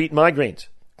to treat migraines.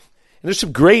 And there's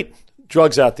some great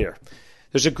drugs out there.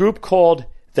 There's a group called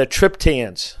the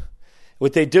triptans.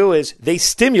 What they do is they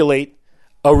stimulate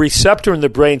a receptor in the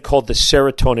brain called the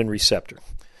serotonin receptor.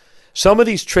 Some of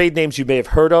these trade names you may have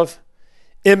heard of: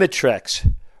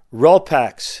 Imitrex,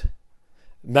 Relpax,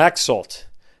 Maxalt,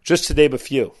 just to name a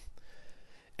few.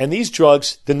 And these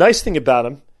drugs, the nice thing about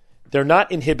them, they're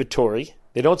not inhibitory.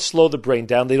 They don't slow the brain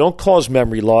down. They don't cause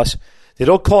memory loss. They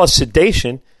don't cause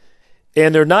sedation.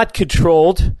 And they're not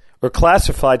controlled or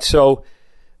classified, so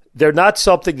they're not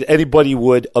something that anybody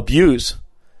would abuse.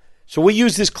 So we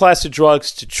use this class of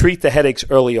drugs to treat the headaches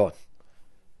early on.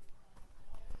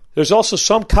 There's also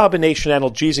some combination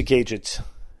analgesic agents,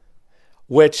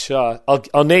 which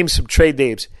I'll name some trade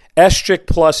names: Estric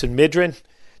Plus and Midrin.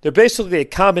 They're basically a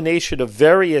combination of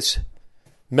various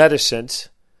medicines,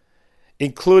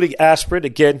 including aspirin.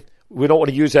 Again, we don't want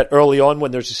to use that early on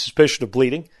when there's a suspicion of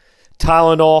bleeding.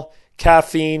 Tylenol,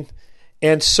 caffeine,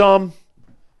 and some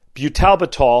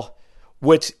butalbital,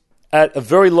 which at a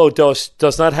very low dose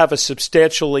does not have a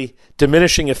substantially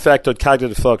diminishing effect on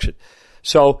cognitive function.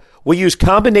 So we use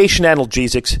combination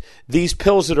analgesics, these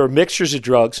pills that are mixtures of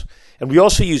drugs, and we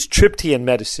also use triptan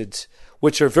medicines,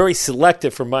 which are very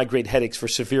selective for migraine headaches, for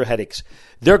severe headaches.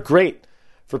 They're great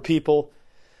for people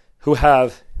who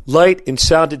have light and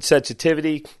sound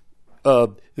insensitivity,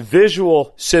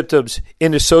 visual symptoms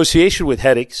in association with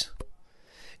headaches,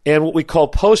 and what we call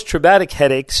post-traumatic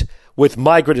headaches with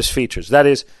migrainous features. That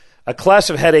is, a class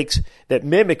of headaches that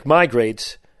mimic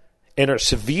migraines and are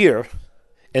severe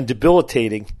and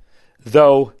debilitating,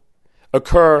 though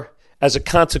occur as a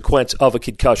consequence of a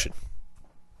concussion.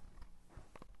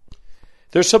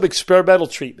 There's some experimental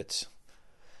treatments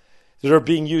that are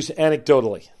being used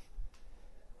anecdotally.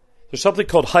 There's something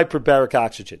called hyperbaric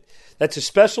oxygen. That's a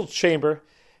special chamber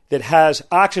that has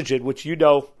oxygen, which you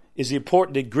know is the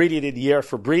important ingredient in the air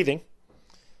for breathing.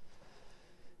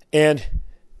 And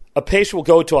a patient will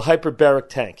go into a hyperbaric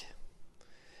tank,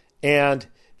 and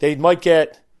they might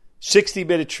get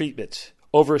 60-minute treatments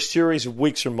over a series of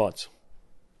weeks or months.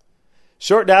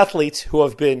 Certain athletes who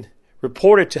have been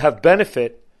reported to have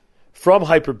benefit from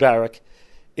hyperbaric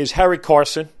is Harry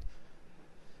Carson,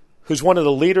 who's one of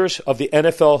the leaders of the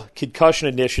NFL Concussion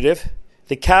Initiative,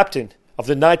 the captain of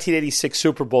the 1986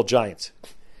 Super Bowl Giants.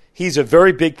 He's a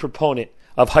very big proponent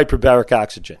of hyperbaric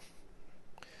oxygen.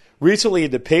 Recently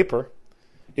in the paper,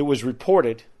 it was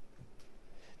reported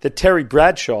that Terry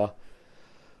Bradshaw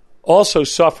also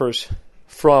suffers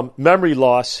from memory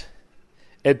loss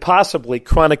and possibly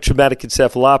chronic traumatic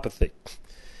encephalopathy,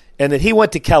 and that he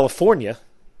went to California,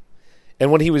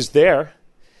 and when he was there,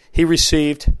 he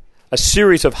received a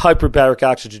series of hyperbaric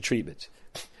oxygen treatments.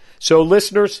 So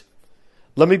listeners,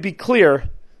 let me be clear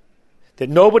that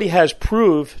nobody has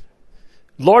proved,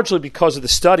 largely because of the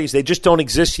studies, they just don't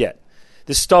exist yet.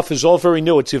 This stuff is all very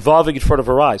new. It's evolving in front of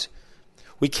our eyes.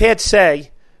 We can't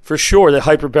say for sure that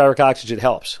hyperbaric oxygen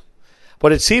helps,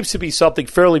 but it seems to be something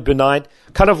fairly benign,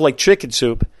 kind of like chicken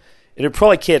soup, and it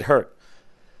probably can't hurt.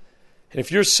 And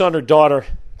if your son or daughter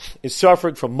is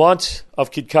suffering from months of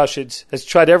concussions, has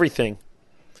tried everything,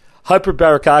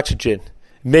 hyperbaric oxygen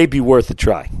may be worth a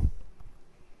try.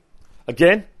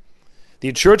 Again, the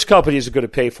insurance companies are going to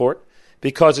pay for it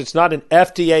because it's not an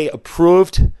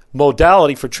FDA-approved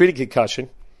modality for treating concussion.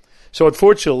 So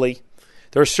unfortunately,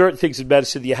 there are certain things in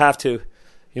medicine that you have to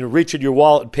reach in your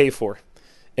wallet and pay for.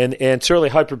 And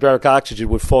certainly hyperbaric oxygen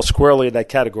would fall squarely in that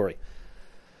category.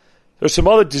 There's some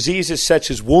other diseases such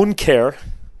as wound care.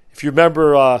 If you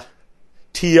remember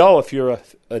T.O., if you're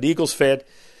an Eagles fan,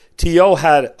 T.O.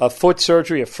 had a foot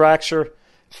surgery, a fracture,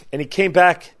 and he came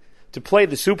back to play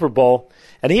the Super Bowl,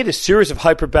 and he had a series of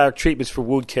hyperbaric treatments for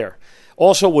wound care.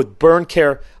 Also with burn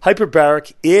care,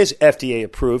 hyperbaric is FDA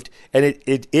approved, and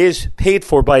it is paid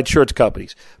for by insurance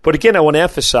companies. But again, I want to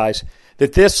emphasize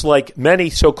that this, like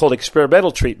many so-called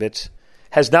experimental treatments,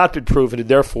 has not been proven, and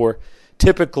therefore,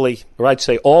 typically, or I'd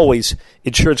say always,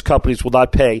 insurance companies will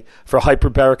not pay for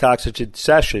hyperbaric oxygen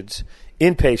sessions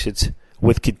in patients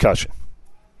with concussion.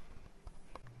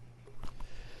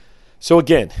 So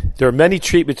again, there are many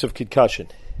treatments of concussion.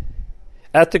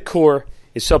 At the core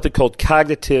is something called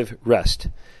cognitive rest.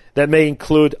 That may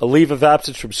include a leave of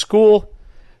absence from school,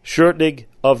 shortening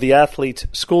of the athlete's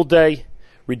school day,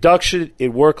 reduction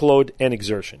in workload and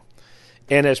exertion.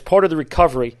 And as part of the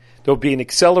recovery, there will be an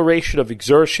acceleration of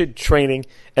exertion, training,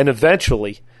 and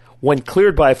eventually, when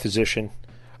cleared by a physician,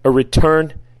 a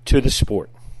return to the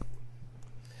sport.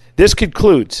 This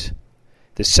concludes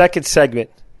the second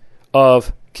segment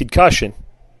of concussion,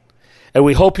 and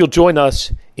we hope you'll join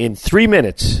us in 3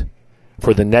 minutes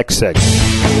for the next segment.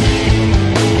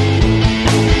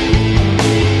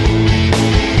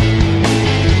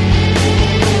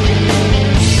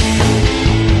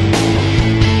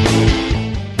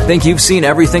 Think you've seen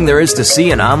everything there is to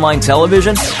see in online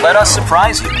television? Let us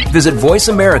surprise you. Visit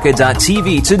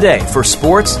voiceamerica.tv today for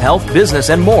sports, health, business,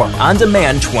 and more on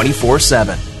demand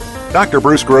 24/7. Dr.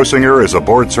 Bruce Grossinger is a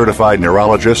board-certified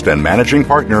neurologist and managing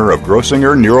partner of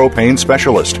Grossinger Neuropain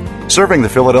Specialist, serving the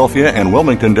Philadelphia and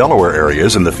Wilmington, Delaware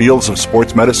areas in the fields of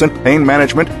sports medicine, pain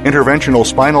management, interventional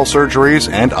spinal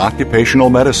surgeries, and occupational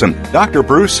medicine. Dr.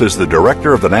 Bruce is the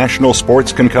director of the National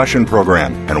Sports Concussion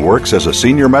Program and works as a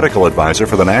senior medical advisor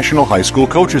for the National High School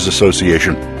Coaches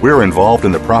Association. We're involved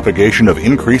in the propagation of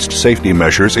increased safety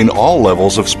measures in all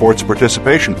levels of sports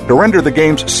participation to render the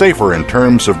games safer in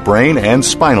terms of brain and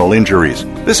spinal injuries.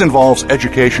 This involves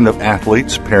education of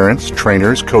athletes, parents,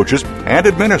 trainers, coaches, and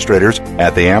administrators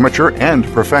at the amateur and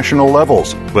professional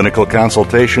levels. Clinical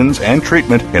consultations and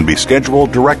treatment can be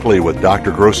scheduled directly with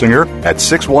Dr. Grossinger at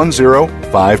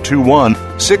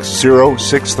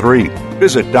 610-521-6063.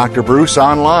 Visit Dr. Bruce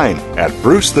online at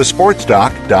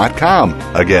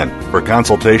brucethesportsdoc.com. Again, for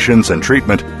consultations and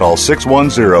treatment, call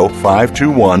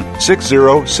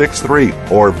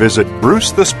 610-521-6063 or visit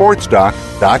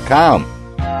brucethesportsdoc.com.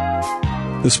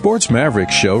 The Sports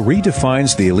Mavericks Show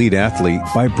redefines the elite athlete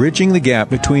by bridging the gap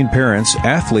between parents,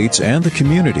 athletes, and the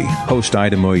community. Host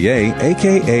Ida Moyer,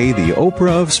 a.k.a. the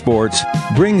Oprah of Sports,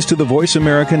 brings to the Voice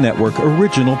America Network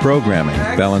original programming,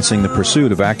 balancing the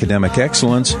pursuit of academic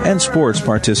excellence and sports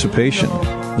participation.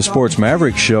 The Sports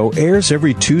Mavericks Show airs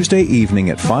every Tuesday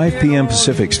evening at 5 p.m.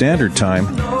 Pacific Standard Time,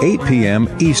 8 p.m.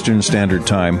 Eastern Standard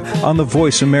Time on the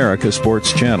Voice America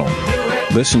Sports Channel.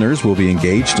 Listeners will be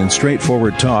engaged in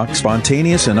straightforward talk,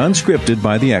 spontaneous and unscripted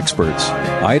by the experts.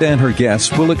 Ida and her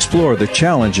guests will explore the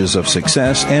challenges of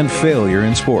success and failure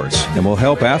in sports and will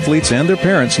help athletes and their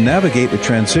parents navigate the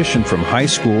transition from high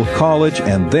school, college,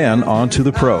 and then on to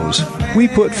the pros. We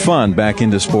put fun back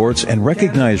into sports and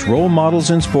recognize role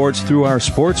models in sports through our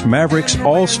Sports Mavericks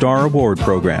All-Star Award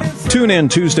program. Tune in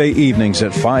Tuesday evenings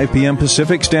at 5 p.m.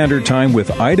 Pacific Standard Time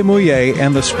with Ida Moyer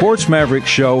and the Sports Mavericks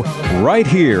Show right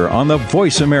here on the Voice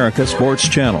America Sports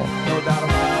Channel.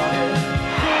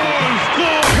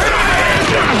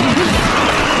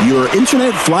 Your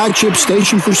internet flagship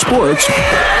station for sports.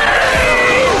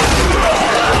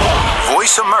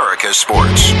 Voice America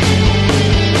Sports.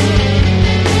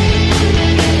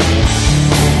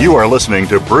 You are listening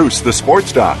to Bruce the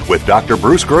Sports Doc with Dr.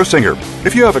 Bruce Grossinger.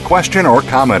 If you have a question or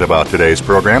comment about today's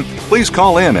program, please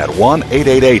call in at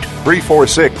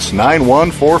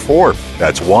 1-888-346-9144.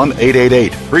 That's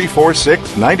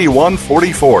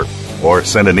 1-888-346-9144. Or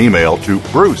send an email to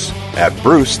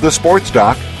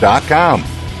bruce@brucethesportsdoc.com.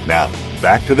 Now,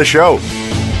 back to the show.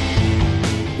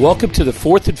 Welcome to the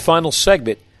fourth and final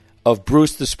segment of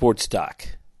Bruce the Sports Doc.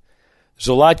 There's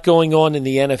a lot going on in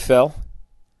the NFL.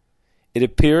 It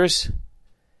appears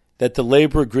that the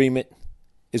labor agreement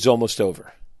is almost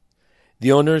over.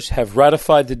 The owners have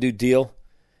ratified the new deal,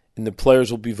 and the players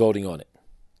will be voting on it.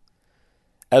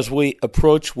 As we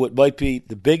approach what might be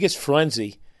the biggest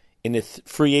frenzy in the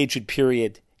free agent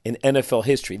period in NFL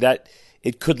history, that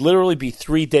it could literally be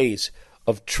 3 days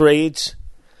of trades,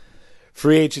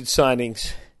 free agent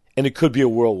signings, and it could be a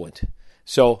whirlwind.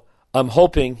 So I'm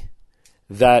hoping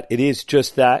that it is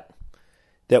just that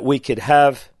we could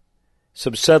have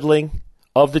some settling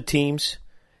of the teams.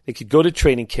 They could go to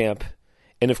training camp,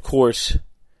 and of course,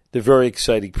 the very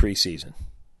exciting preseason.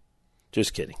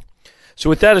 Just kidding. So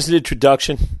with that as an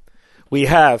introduction, we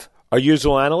have our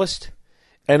usual analyst,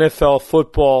 NFL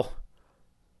football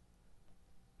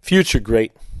future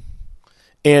great,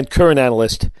 and current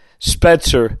analyst,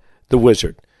 Spencer the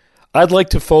Wizard. I'd like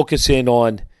to focus in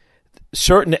on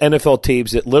certain NFL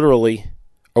teams that literally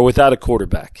are without a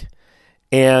quarterback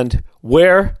and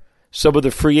where some of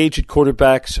the free agent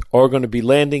quarterbacks are going to be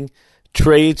landing,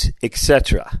 trades,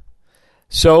 etc.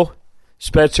 So,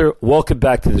 Spencer, welcome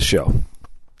back to the show.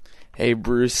 Hey,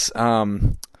 Bruce.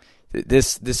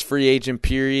 This free agent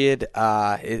period,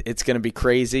 it's going to be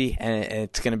crazy, and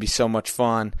it's going to be so much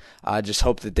fun. I just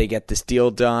hope that they get this deal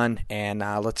done, and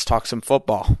let's talk some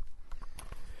football.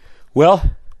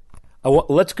 Well,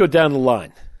 let's go down the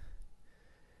line.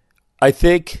 I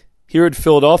think here in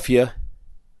Philadelphia,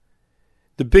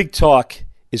 the big talk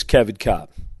is Kevin Kolb.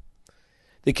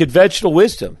 The conventional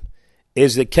wisdom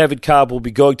is that Kevin Kolb will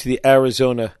be going to the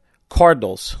Arizona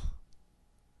Cardinals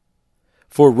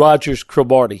for Rogers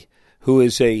Cromartie, who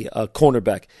is a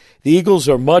cornerback. The Eagles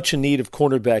are much in need of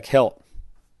cornerback help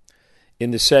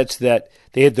in the sense that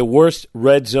they had the worst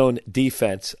red zone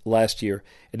defense last year,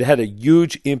 and it had a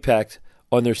huge impact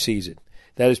on their season.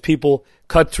 That is, people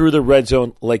cut through the red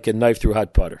zone like a knife through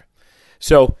hot butter.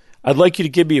 So I'd like you to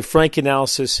give me a frank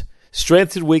analysis,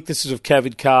 strengths and weaknesses of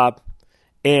Kevin Kolb,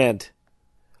 and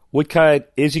what kind,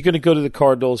 is he going to go to the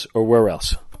Cardinals or where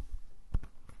else?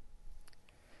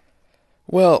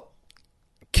 Well,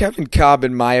 Kevin Kolb,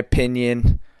 in my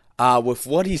opinion, with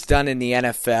what he's done in the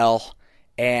NFL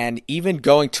and even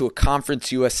going to a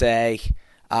Conference USA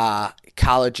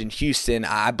college in Houston,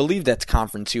 I believe that's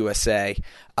Conference USA,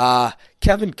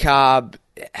 Kevin Kolb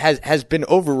has been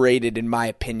overrated, in my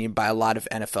opinion, by a lot of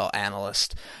NFL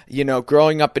analysts. You know,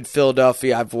 growing up in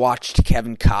Philadelphia, I've watched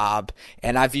Kevin Kolb,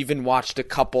 and I've even watched a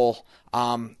couple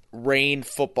rain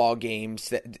football games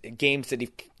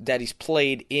that he's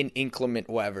played in inclement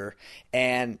weather,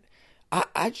 and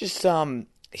I just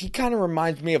he kind of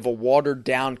reminds me of a watered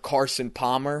down Carson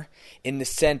Palmer in the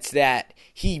sense that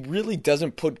he really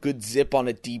doesn't put good zip on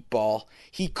a deep ball.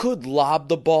 He could lob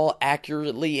the ball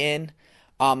accurately in,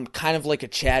 kind of like a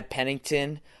Chad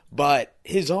Pennington, but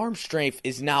his arm strength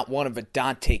is not one of a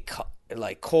Dante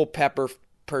Culpepper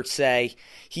per se.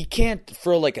 He can't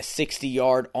throw like a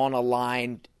 60-yard on a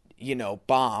line,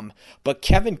 bomb, but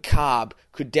Kevin Kolb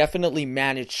could definitely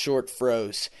manage short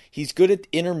throws. He's good at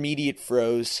intermediate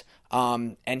throws,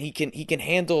 and he can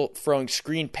handle throwing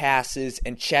screen passes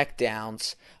and check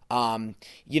downs. When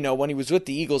he was with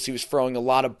the Eagles, he was throwing a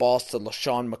lot of balls to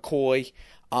LaShawn McCoy.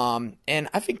 And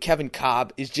I think Kevin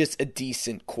Kolb is just a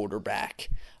decent quarterback.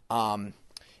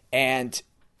 And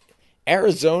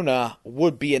Arizona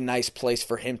would be a nice place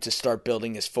for him to start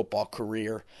building his football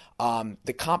career.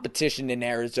 The competition in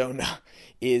Arizona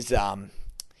is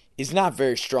not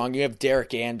very strong. You have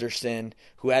Derek Anderson,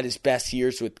 who had his best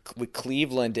years with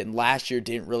Cleveland, and last year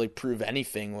didn't really prove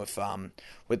anything with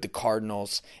the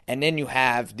Cardinals. And then you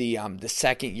have the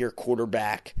second-year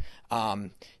quarterback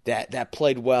that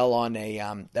played well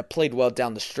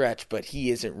down the stretch, but he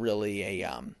isn't really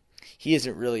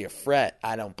a threat,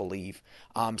 I don't believe.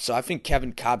 So I think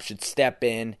Kevin Kolb should step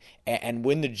in and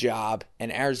win the job,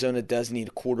 and Arizona does need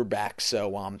a quarterback.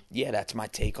 So that's my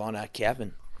take on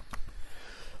Kevin.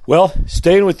 Well,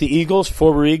 staying with the Eagles,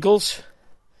 former Eagles,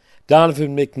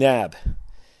 Donovan McNabb.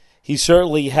 He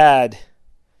certainly had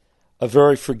a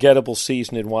very forgettable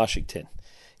season in Washington.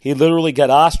 He literally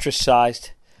got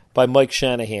ostracized by Mike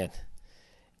Shanahan.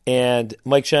 And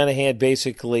Mike Shanahan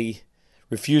basically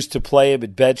refused to play him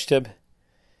and benched him.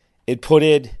 It put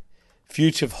in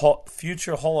future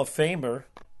Hall of Famer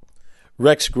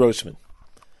Rex Grossman.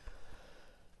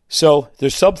 So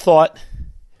there's some thought,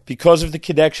 because of the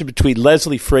connection between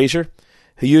Leslie Frazier,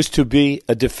 who used to be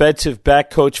a defensive back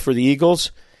coach for the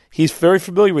Eagles, he's very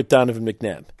familiar with Donovan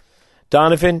McNabb.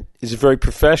 Donovan is a very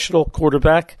professional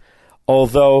quarterback,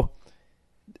 although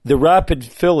the rap in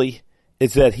Philly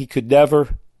is that he could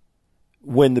never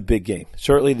win the big game.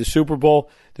 Certainly the Super Bowl,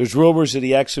 there's rumors that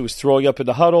he actually was throwing up in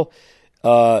the huddle.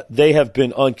 They have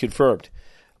been unconfirmed.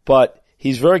 But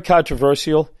he's very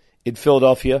controversial in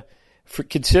Philadelphia,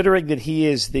 considering that he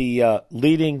is the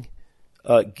leading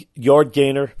yard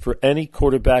gainer for any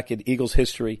quarterback in Eagles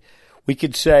history. We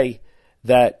could say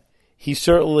that he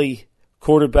certainly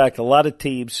quarterbacked a lot of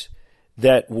teams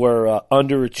that were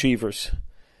underachievers.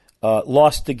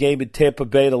 Lost the game in Tampa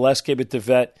Bay, the last game at the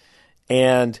Vet,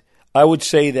 and I would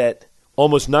say that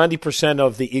almost 90%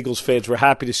 of the Eagles fans were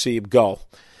happy to see him go.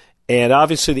 And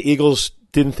obviously the Eagles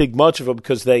didn't think much of him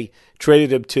because they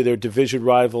traded him to their division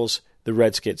rivals, the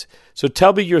Redskins. So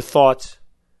tell me your thoughts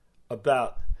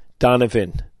about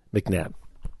Donovan McNabb.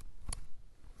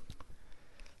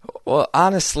 Well,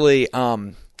 honestly,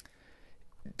 Donovan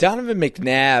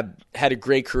McNabb had a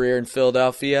great career in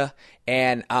Philadelphia,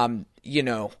 and I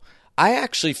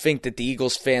actually think that the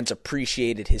Eagles fans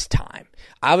appreciated his time.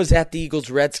 I was at the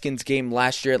Eagles-Redskins game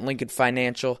last year at Lincoln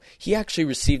Financial. He actually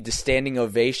received a standing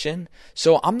ovation,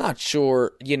 so I'm not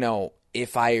sure,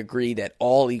 if I agree that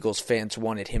all Eagles fans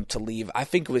wanted him to leave. I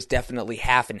think it was definitely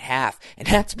half and half, and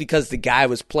that's because the guy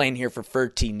was playing here for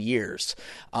 13 years.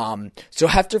 So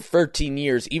after 13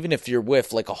 years, even if you're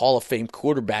with like a Hall of Fame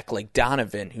quarterback like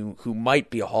Donovan, who might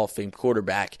be a Hall of Fame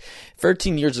quarterback,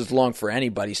 13 years is long for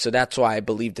anybody. So that's why I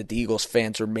believe that the Eagles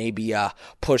fans were maybe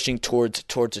pushing towards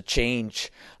a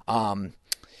change.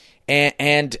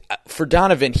 And for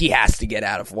Donovan, he has to get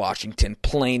out of Washington,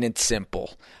 plain and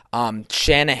simple.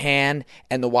 Shanahan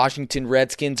and the Washington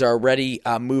Redskins are already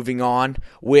moving on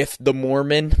with the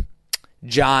Mormon,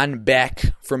 John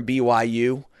Beck from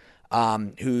BYU,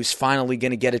 who's finally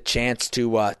going to get a chance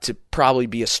to probably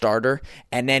be a starter,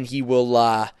 and then he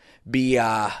will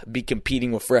be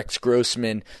competing with Rex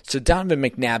Grossman. So Donovan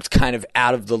McNabb's kind of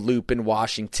out of the loop in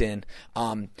Washington.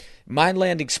 My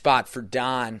landing spot for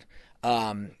Don.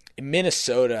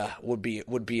 Minnesota would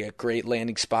be a great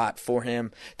landing spot for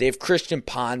him. They have Christian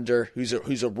Ponder, who's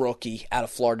a rookie out of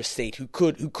Florida State, who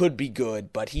could be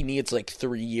good, but he needs like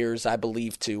 3 years, I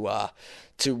believe, to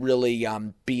really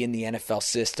be in the NFL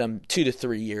system, 2 to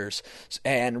 3 years.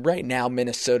 And right now,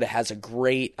 Minnesota has a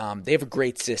great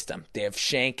system. They have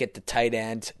Shank at the tight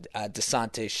end,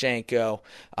 DeSante Shanko,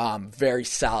 very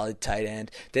solid tight end.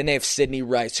 Then they have Sidney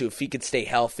Rice, who, if he could stay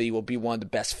healthy, will be one of the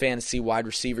best fantasy wide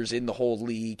receivers in the whole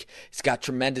league. He's got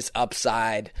tremendous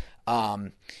upside.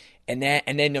 And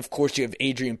then, of course, you have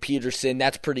Adrian Peterson.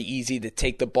 That's pretty easy to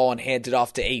take the ball and hand it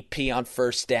off to AP on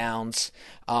first downs.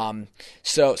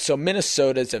 So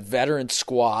Minnesota's a veteran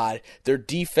squad. Their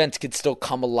defense could still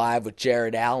come alive with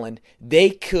Jared Allen.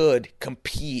 They could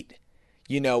compete,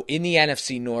 in the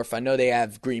NFC North. I know they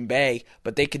have Green Bay,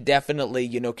 but they could definitely,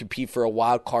 compete for a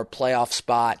wild card playoff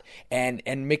spot. And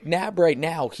McNabb right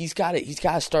now, he's got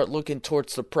to start looking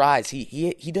towards the prize.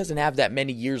 He doesn't have that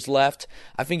many years left.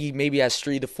 I think he maybe has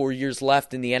 3 to 4 years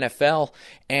left in the NFL.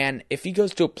 And if he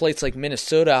goes to a place like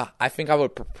Minnesota, I think I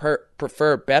would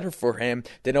prefer better for him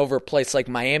than over a place like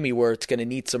Miami, where it's going to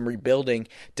need some rebuilding.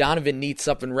 Donovan needs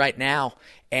something right now,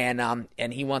 and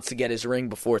he wants to get his ring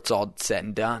before it's all said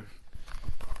and done.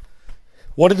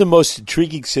 One of the most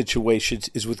intriguing situations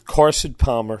is with Carson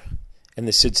Palmer and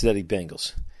the Cincinnati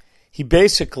Bengals. He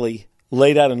basically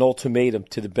laid out an ultimatum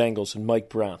to the Bengals and Mike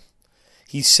Brown.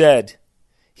 He said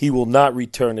he will not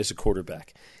return as a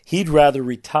quarterback. He'd rather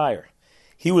retire.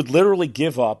 He would literally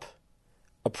give up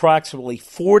approximately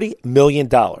 $40 million.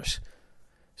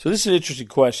 So this is an interesting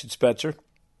question, Spencer.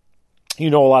 You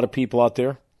know a lot of people out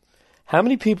there. How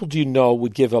many people do you know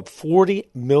would give up $40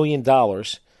 million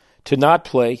to not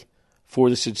play for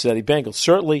the Cincinnati Bengals?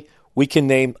 Certainly, we can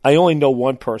name, I only know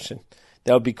one person.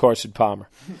 That would be Carson Palmer.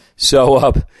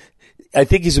 So I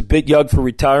think he's a bit young for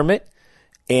retirement.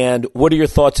 And what are your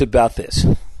thoughts about this?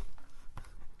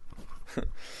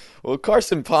 Well,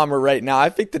 Carson Palmer right now, I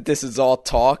think that this is all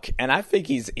talk, and I think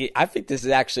this is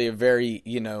actually a very,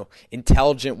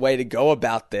 intelligent way to go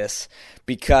about this,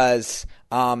 because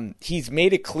he's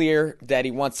made it clear that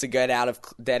he wants to get out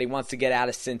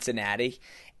of Cincinnati.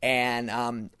 And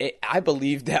I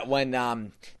believe that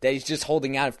that he's just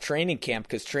holding out of training camp,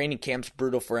 because training camp's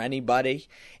brutal for anybody,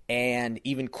 and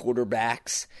even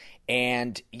quarterbacks.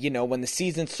 And, when the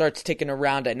season starts ticking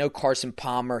around, I know Carson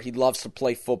Palmer, he loves to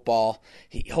play football.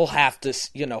 He'll have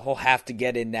to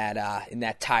get in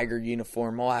that Tiger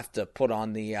uniform. He'll have to put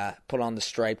on the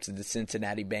stripes of the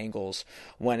Cincinnati Bengals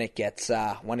when it gets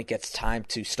time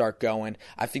to start going.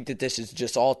 I think that this is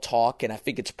just all talk, and I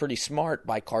think it's pretty smart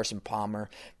by Carson Palmer,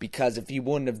 because if he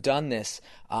wouldn't have done this,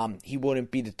 he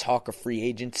wouldn't be the talk of free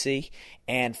agency.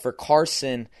 And for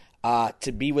Carson,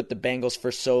 to be with the Bengals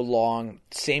for so long,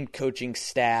 same coaching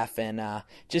staff, and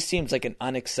just seems like an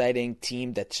unexciting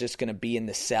team that's just going to be in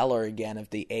the cellar again of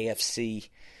the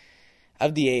AFC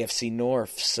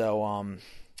North. So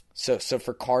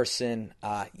for Carson,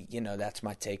 that's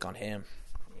my take on him.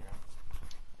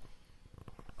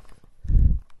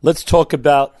 Let's talk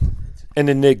about an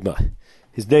enigma.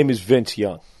 His name is Vince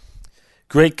Young.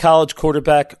 Great college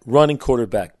quarterback, running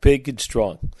quarterback, big and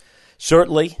strong.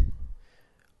 Certainly,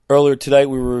 earlier today,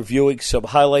 we were reviewing some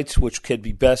highlights, which could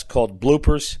be best called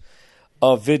bloopers,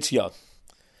 of Vince Young.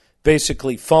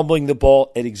 Basically, fumbling the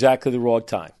ball at exactly the wrong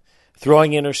time,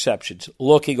 throwing interceptions,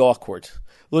 looking awkward,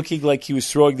 looking like he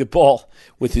was throwing the ball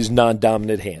with his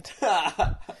non-dominant hand.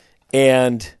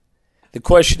 And the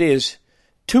question is,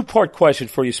 two-part question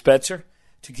for you, Spencer,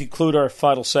 to conclude our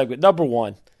final segment. Number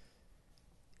one,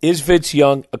 is Vince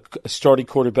Young a starting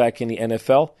quarterback in the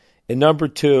NFL? And number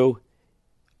two,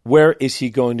 where is he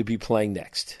going to be playing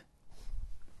next?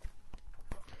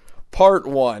 Part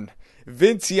one.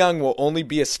 Vince Young will only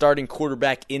be a starting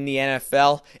quarterback in the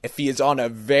NFL if he is on a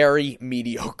very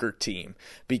mediocre team,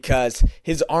 because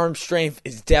his arm strength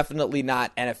is definitely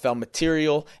not NFL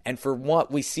material, and for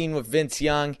what we've seen with Vince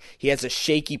Young, he has a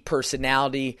shaky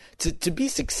personality. To be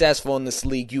successful in this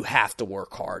league, you have to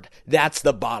work hard. That's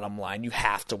the bottom line. You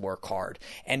have to work hard.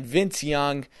 And Vince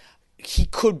Young, he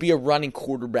could be a running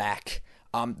quarterback.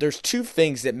 There's two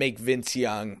things that make Vince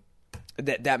Young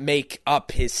that make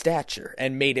up his stature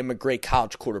and made him a great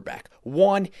college quarterback.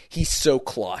 One, he's so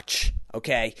clutch.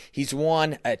 Okay, he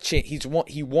won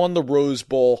the Rose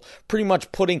Bowl, pretty much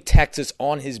putting Texas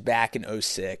on his back in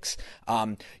 2006.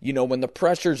 When the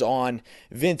pressure's on,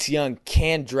 Vince Young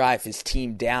can drive his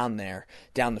team down the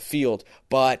field.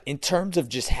 But in terms of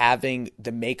just having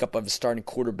the makeup of a starting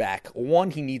quarterback,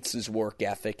 one, he needs his work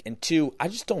ethic, and two, I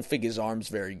just don't think his arm's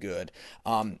very good.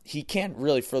 He can't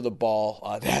really throw the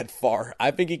ball that far.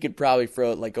 I think he could probably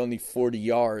throw it like only 40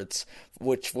 yards,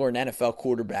 which for an NFL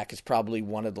quarterback is probably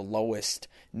one of the lowest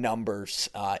numbers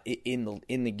in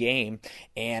the game.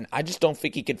 And I just don't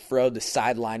think he could throw the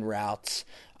sideline routes.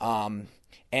 He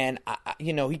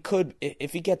could,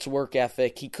 if he gets work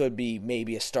ethic, he could be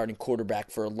maybe a starting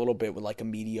quarterback for a little bit with like a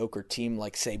mediocre team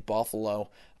like, say, Buffalo.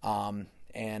 That's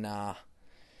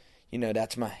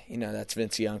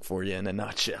Vince Young for you in a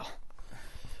nutshell.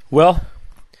 Well,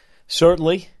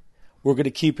 certainly we're going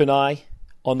to keep an eye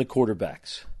on the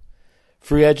quarterbacks.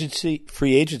 Free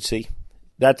agency,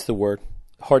 that's the word.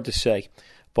 Hard to say,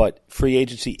 but free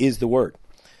agency is the word.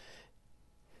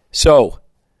 So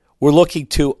we're looking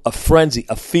to a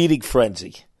feeding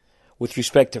frenzy with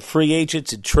respect to free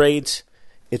agents and trades.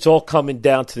 It's all coming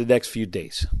down to the next few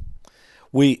days.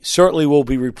 We certainly will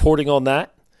be reporting on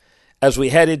that as we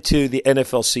head into the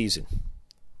NFL season.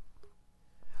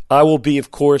 I will be, of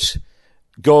course,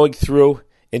 going through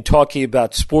and talking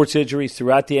about sports injuries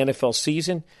throughout the NFL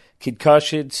season,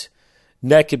 concussions,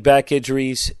 neck and back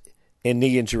injuries, and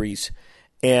knee injuries.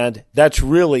 And that's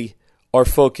really our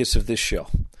focus of this show.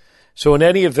 So in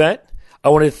any event, I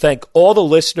want to thank all the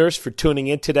listeners for tuning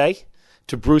in today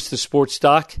to Bruce the Sports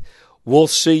Doc. We'll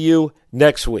see you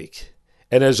next week.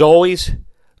 And as always,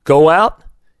 go out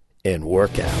and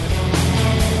work out.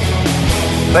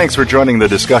 Thanks for joining the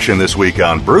discussion this week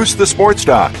on Bruce the Sports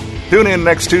Doc. Tune in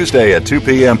next Tuesday at 2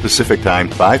 p.m. Pacific Time,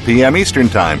 5 p.m. Eastern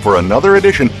Time for another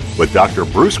edition with Dr.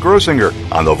 Bruce Grossinger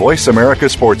on the Voice America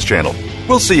Sports Channel.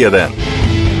 We'll see you then.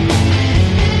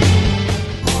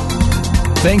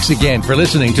 Thanks again for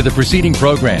listening to the preceding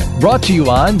program brought to you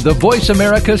on the Voice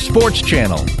America Sports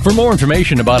Channel. For more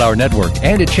information about our network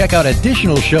and to check out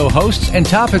additional show hosts and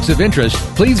topics of interest,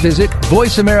 please visit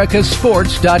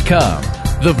voiceamericasports.com.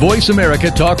 The Voice America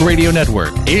Talk Radio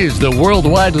Network is the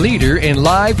worldwide leader in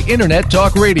live Internet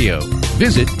talk radio.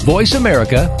 Visit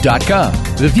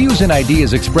voiceamerica.com. The views and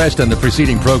ideas expressed on the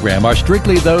preceding program are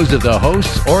strictly those of the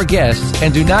hosts or guests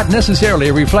and do not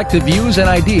necessarily reflect the views and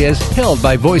ideas held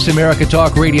by Voice America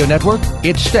Talk Radio Network,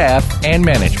 its staff, and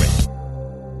management.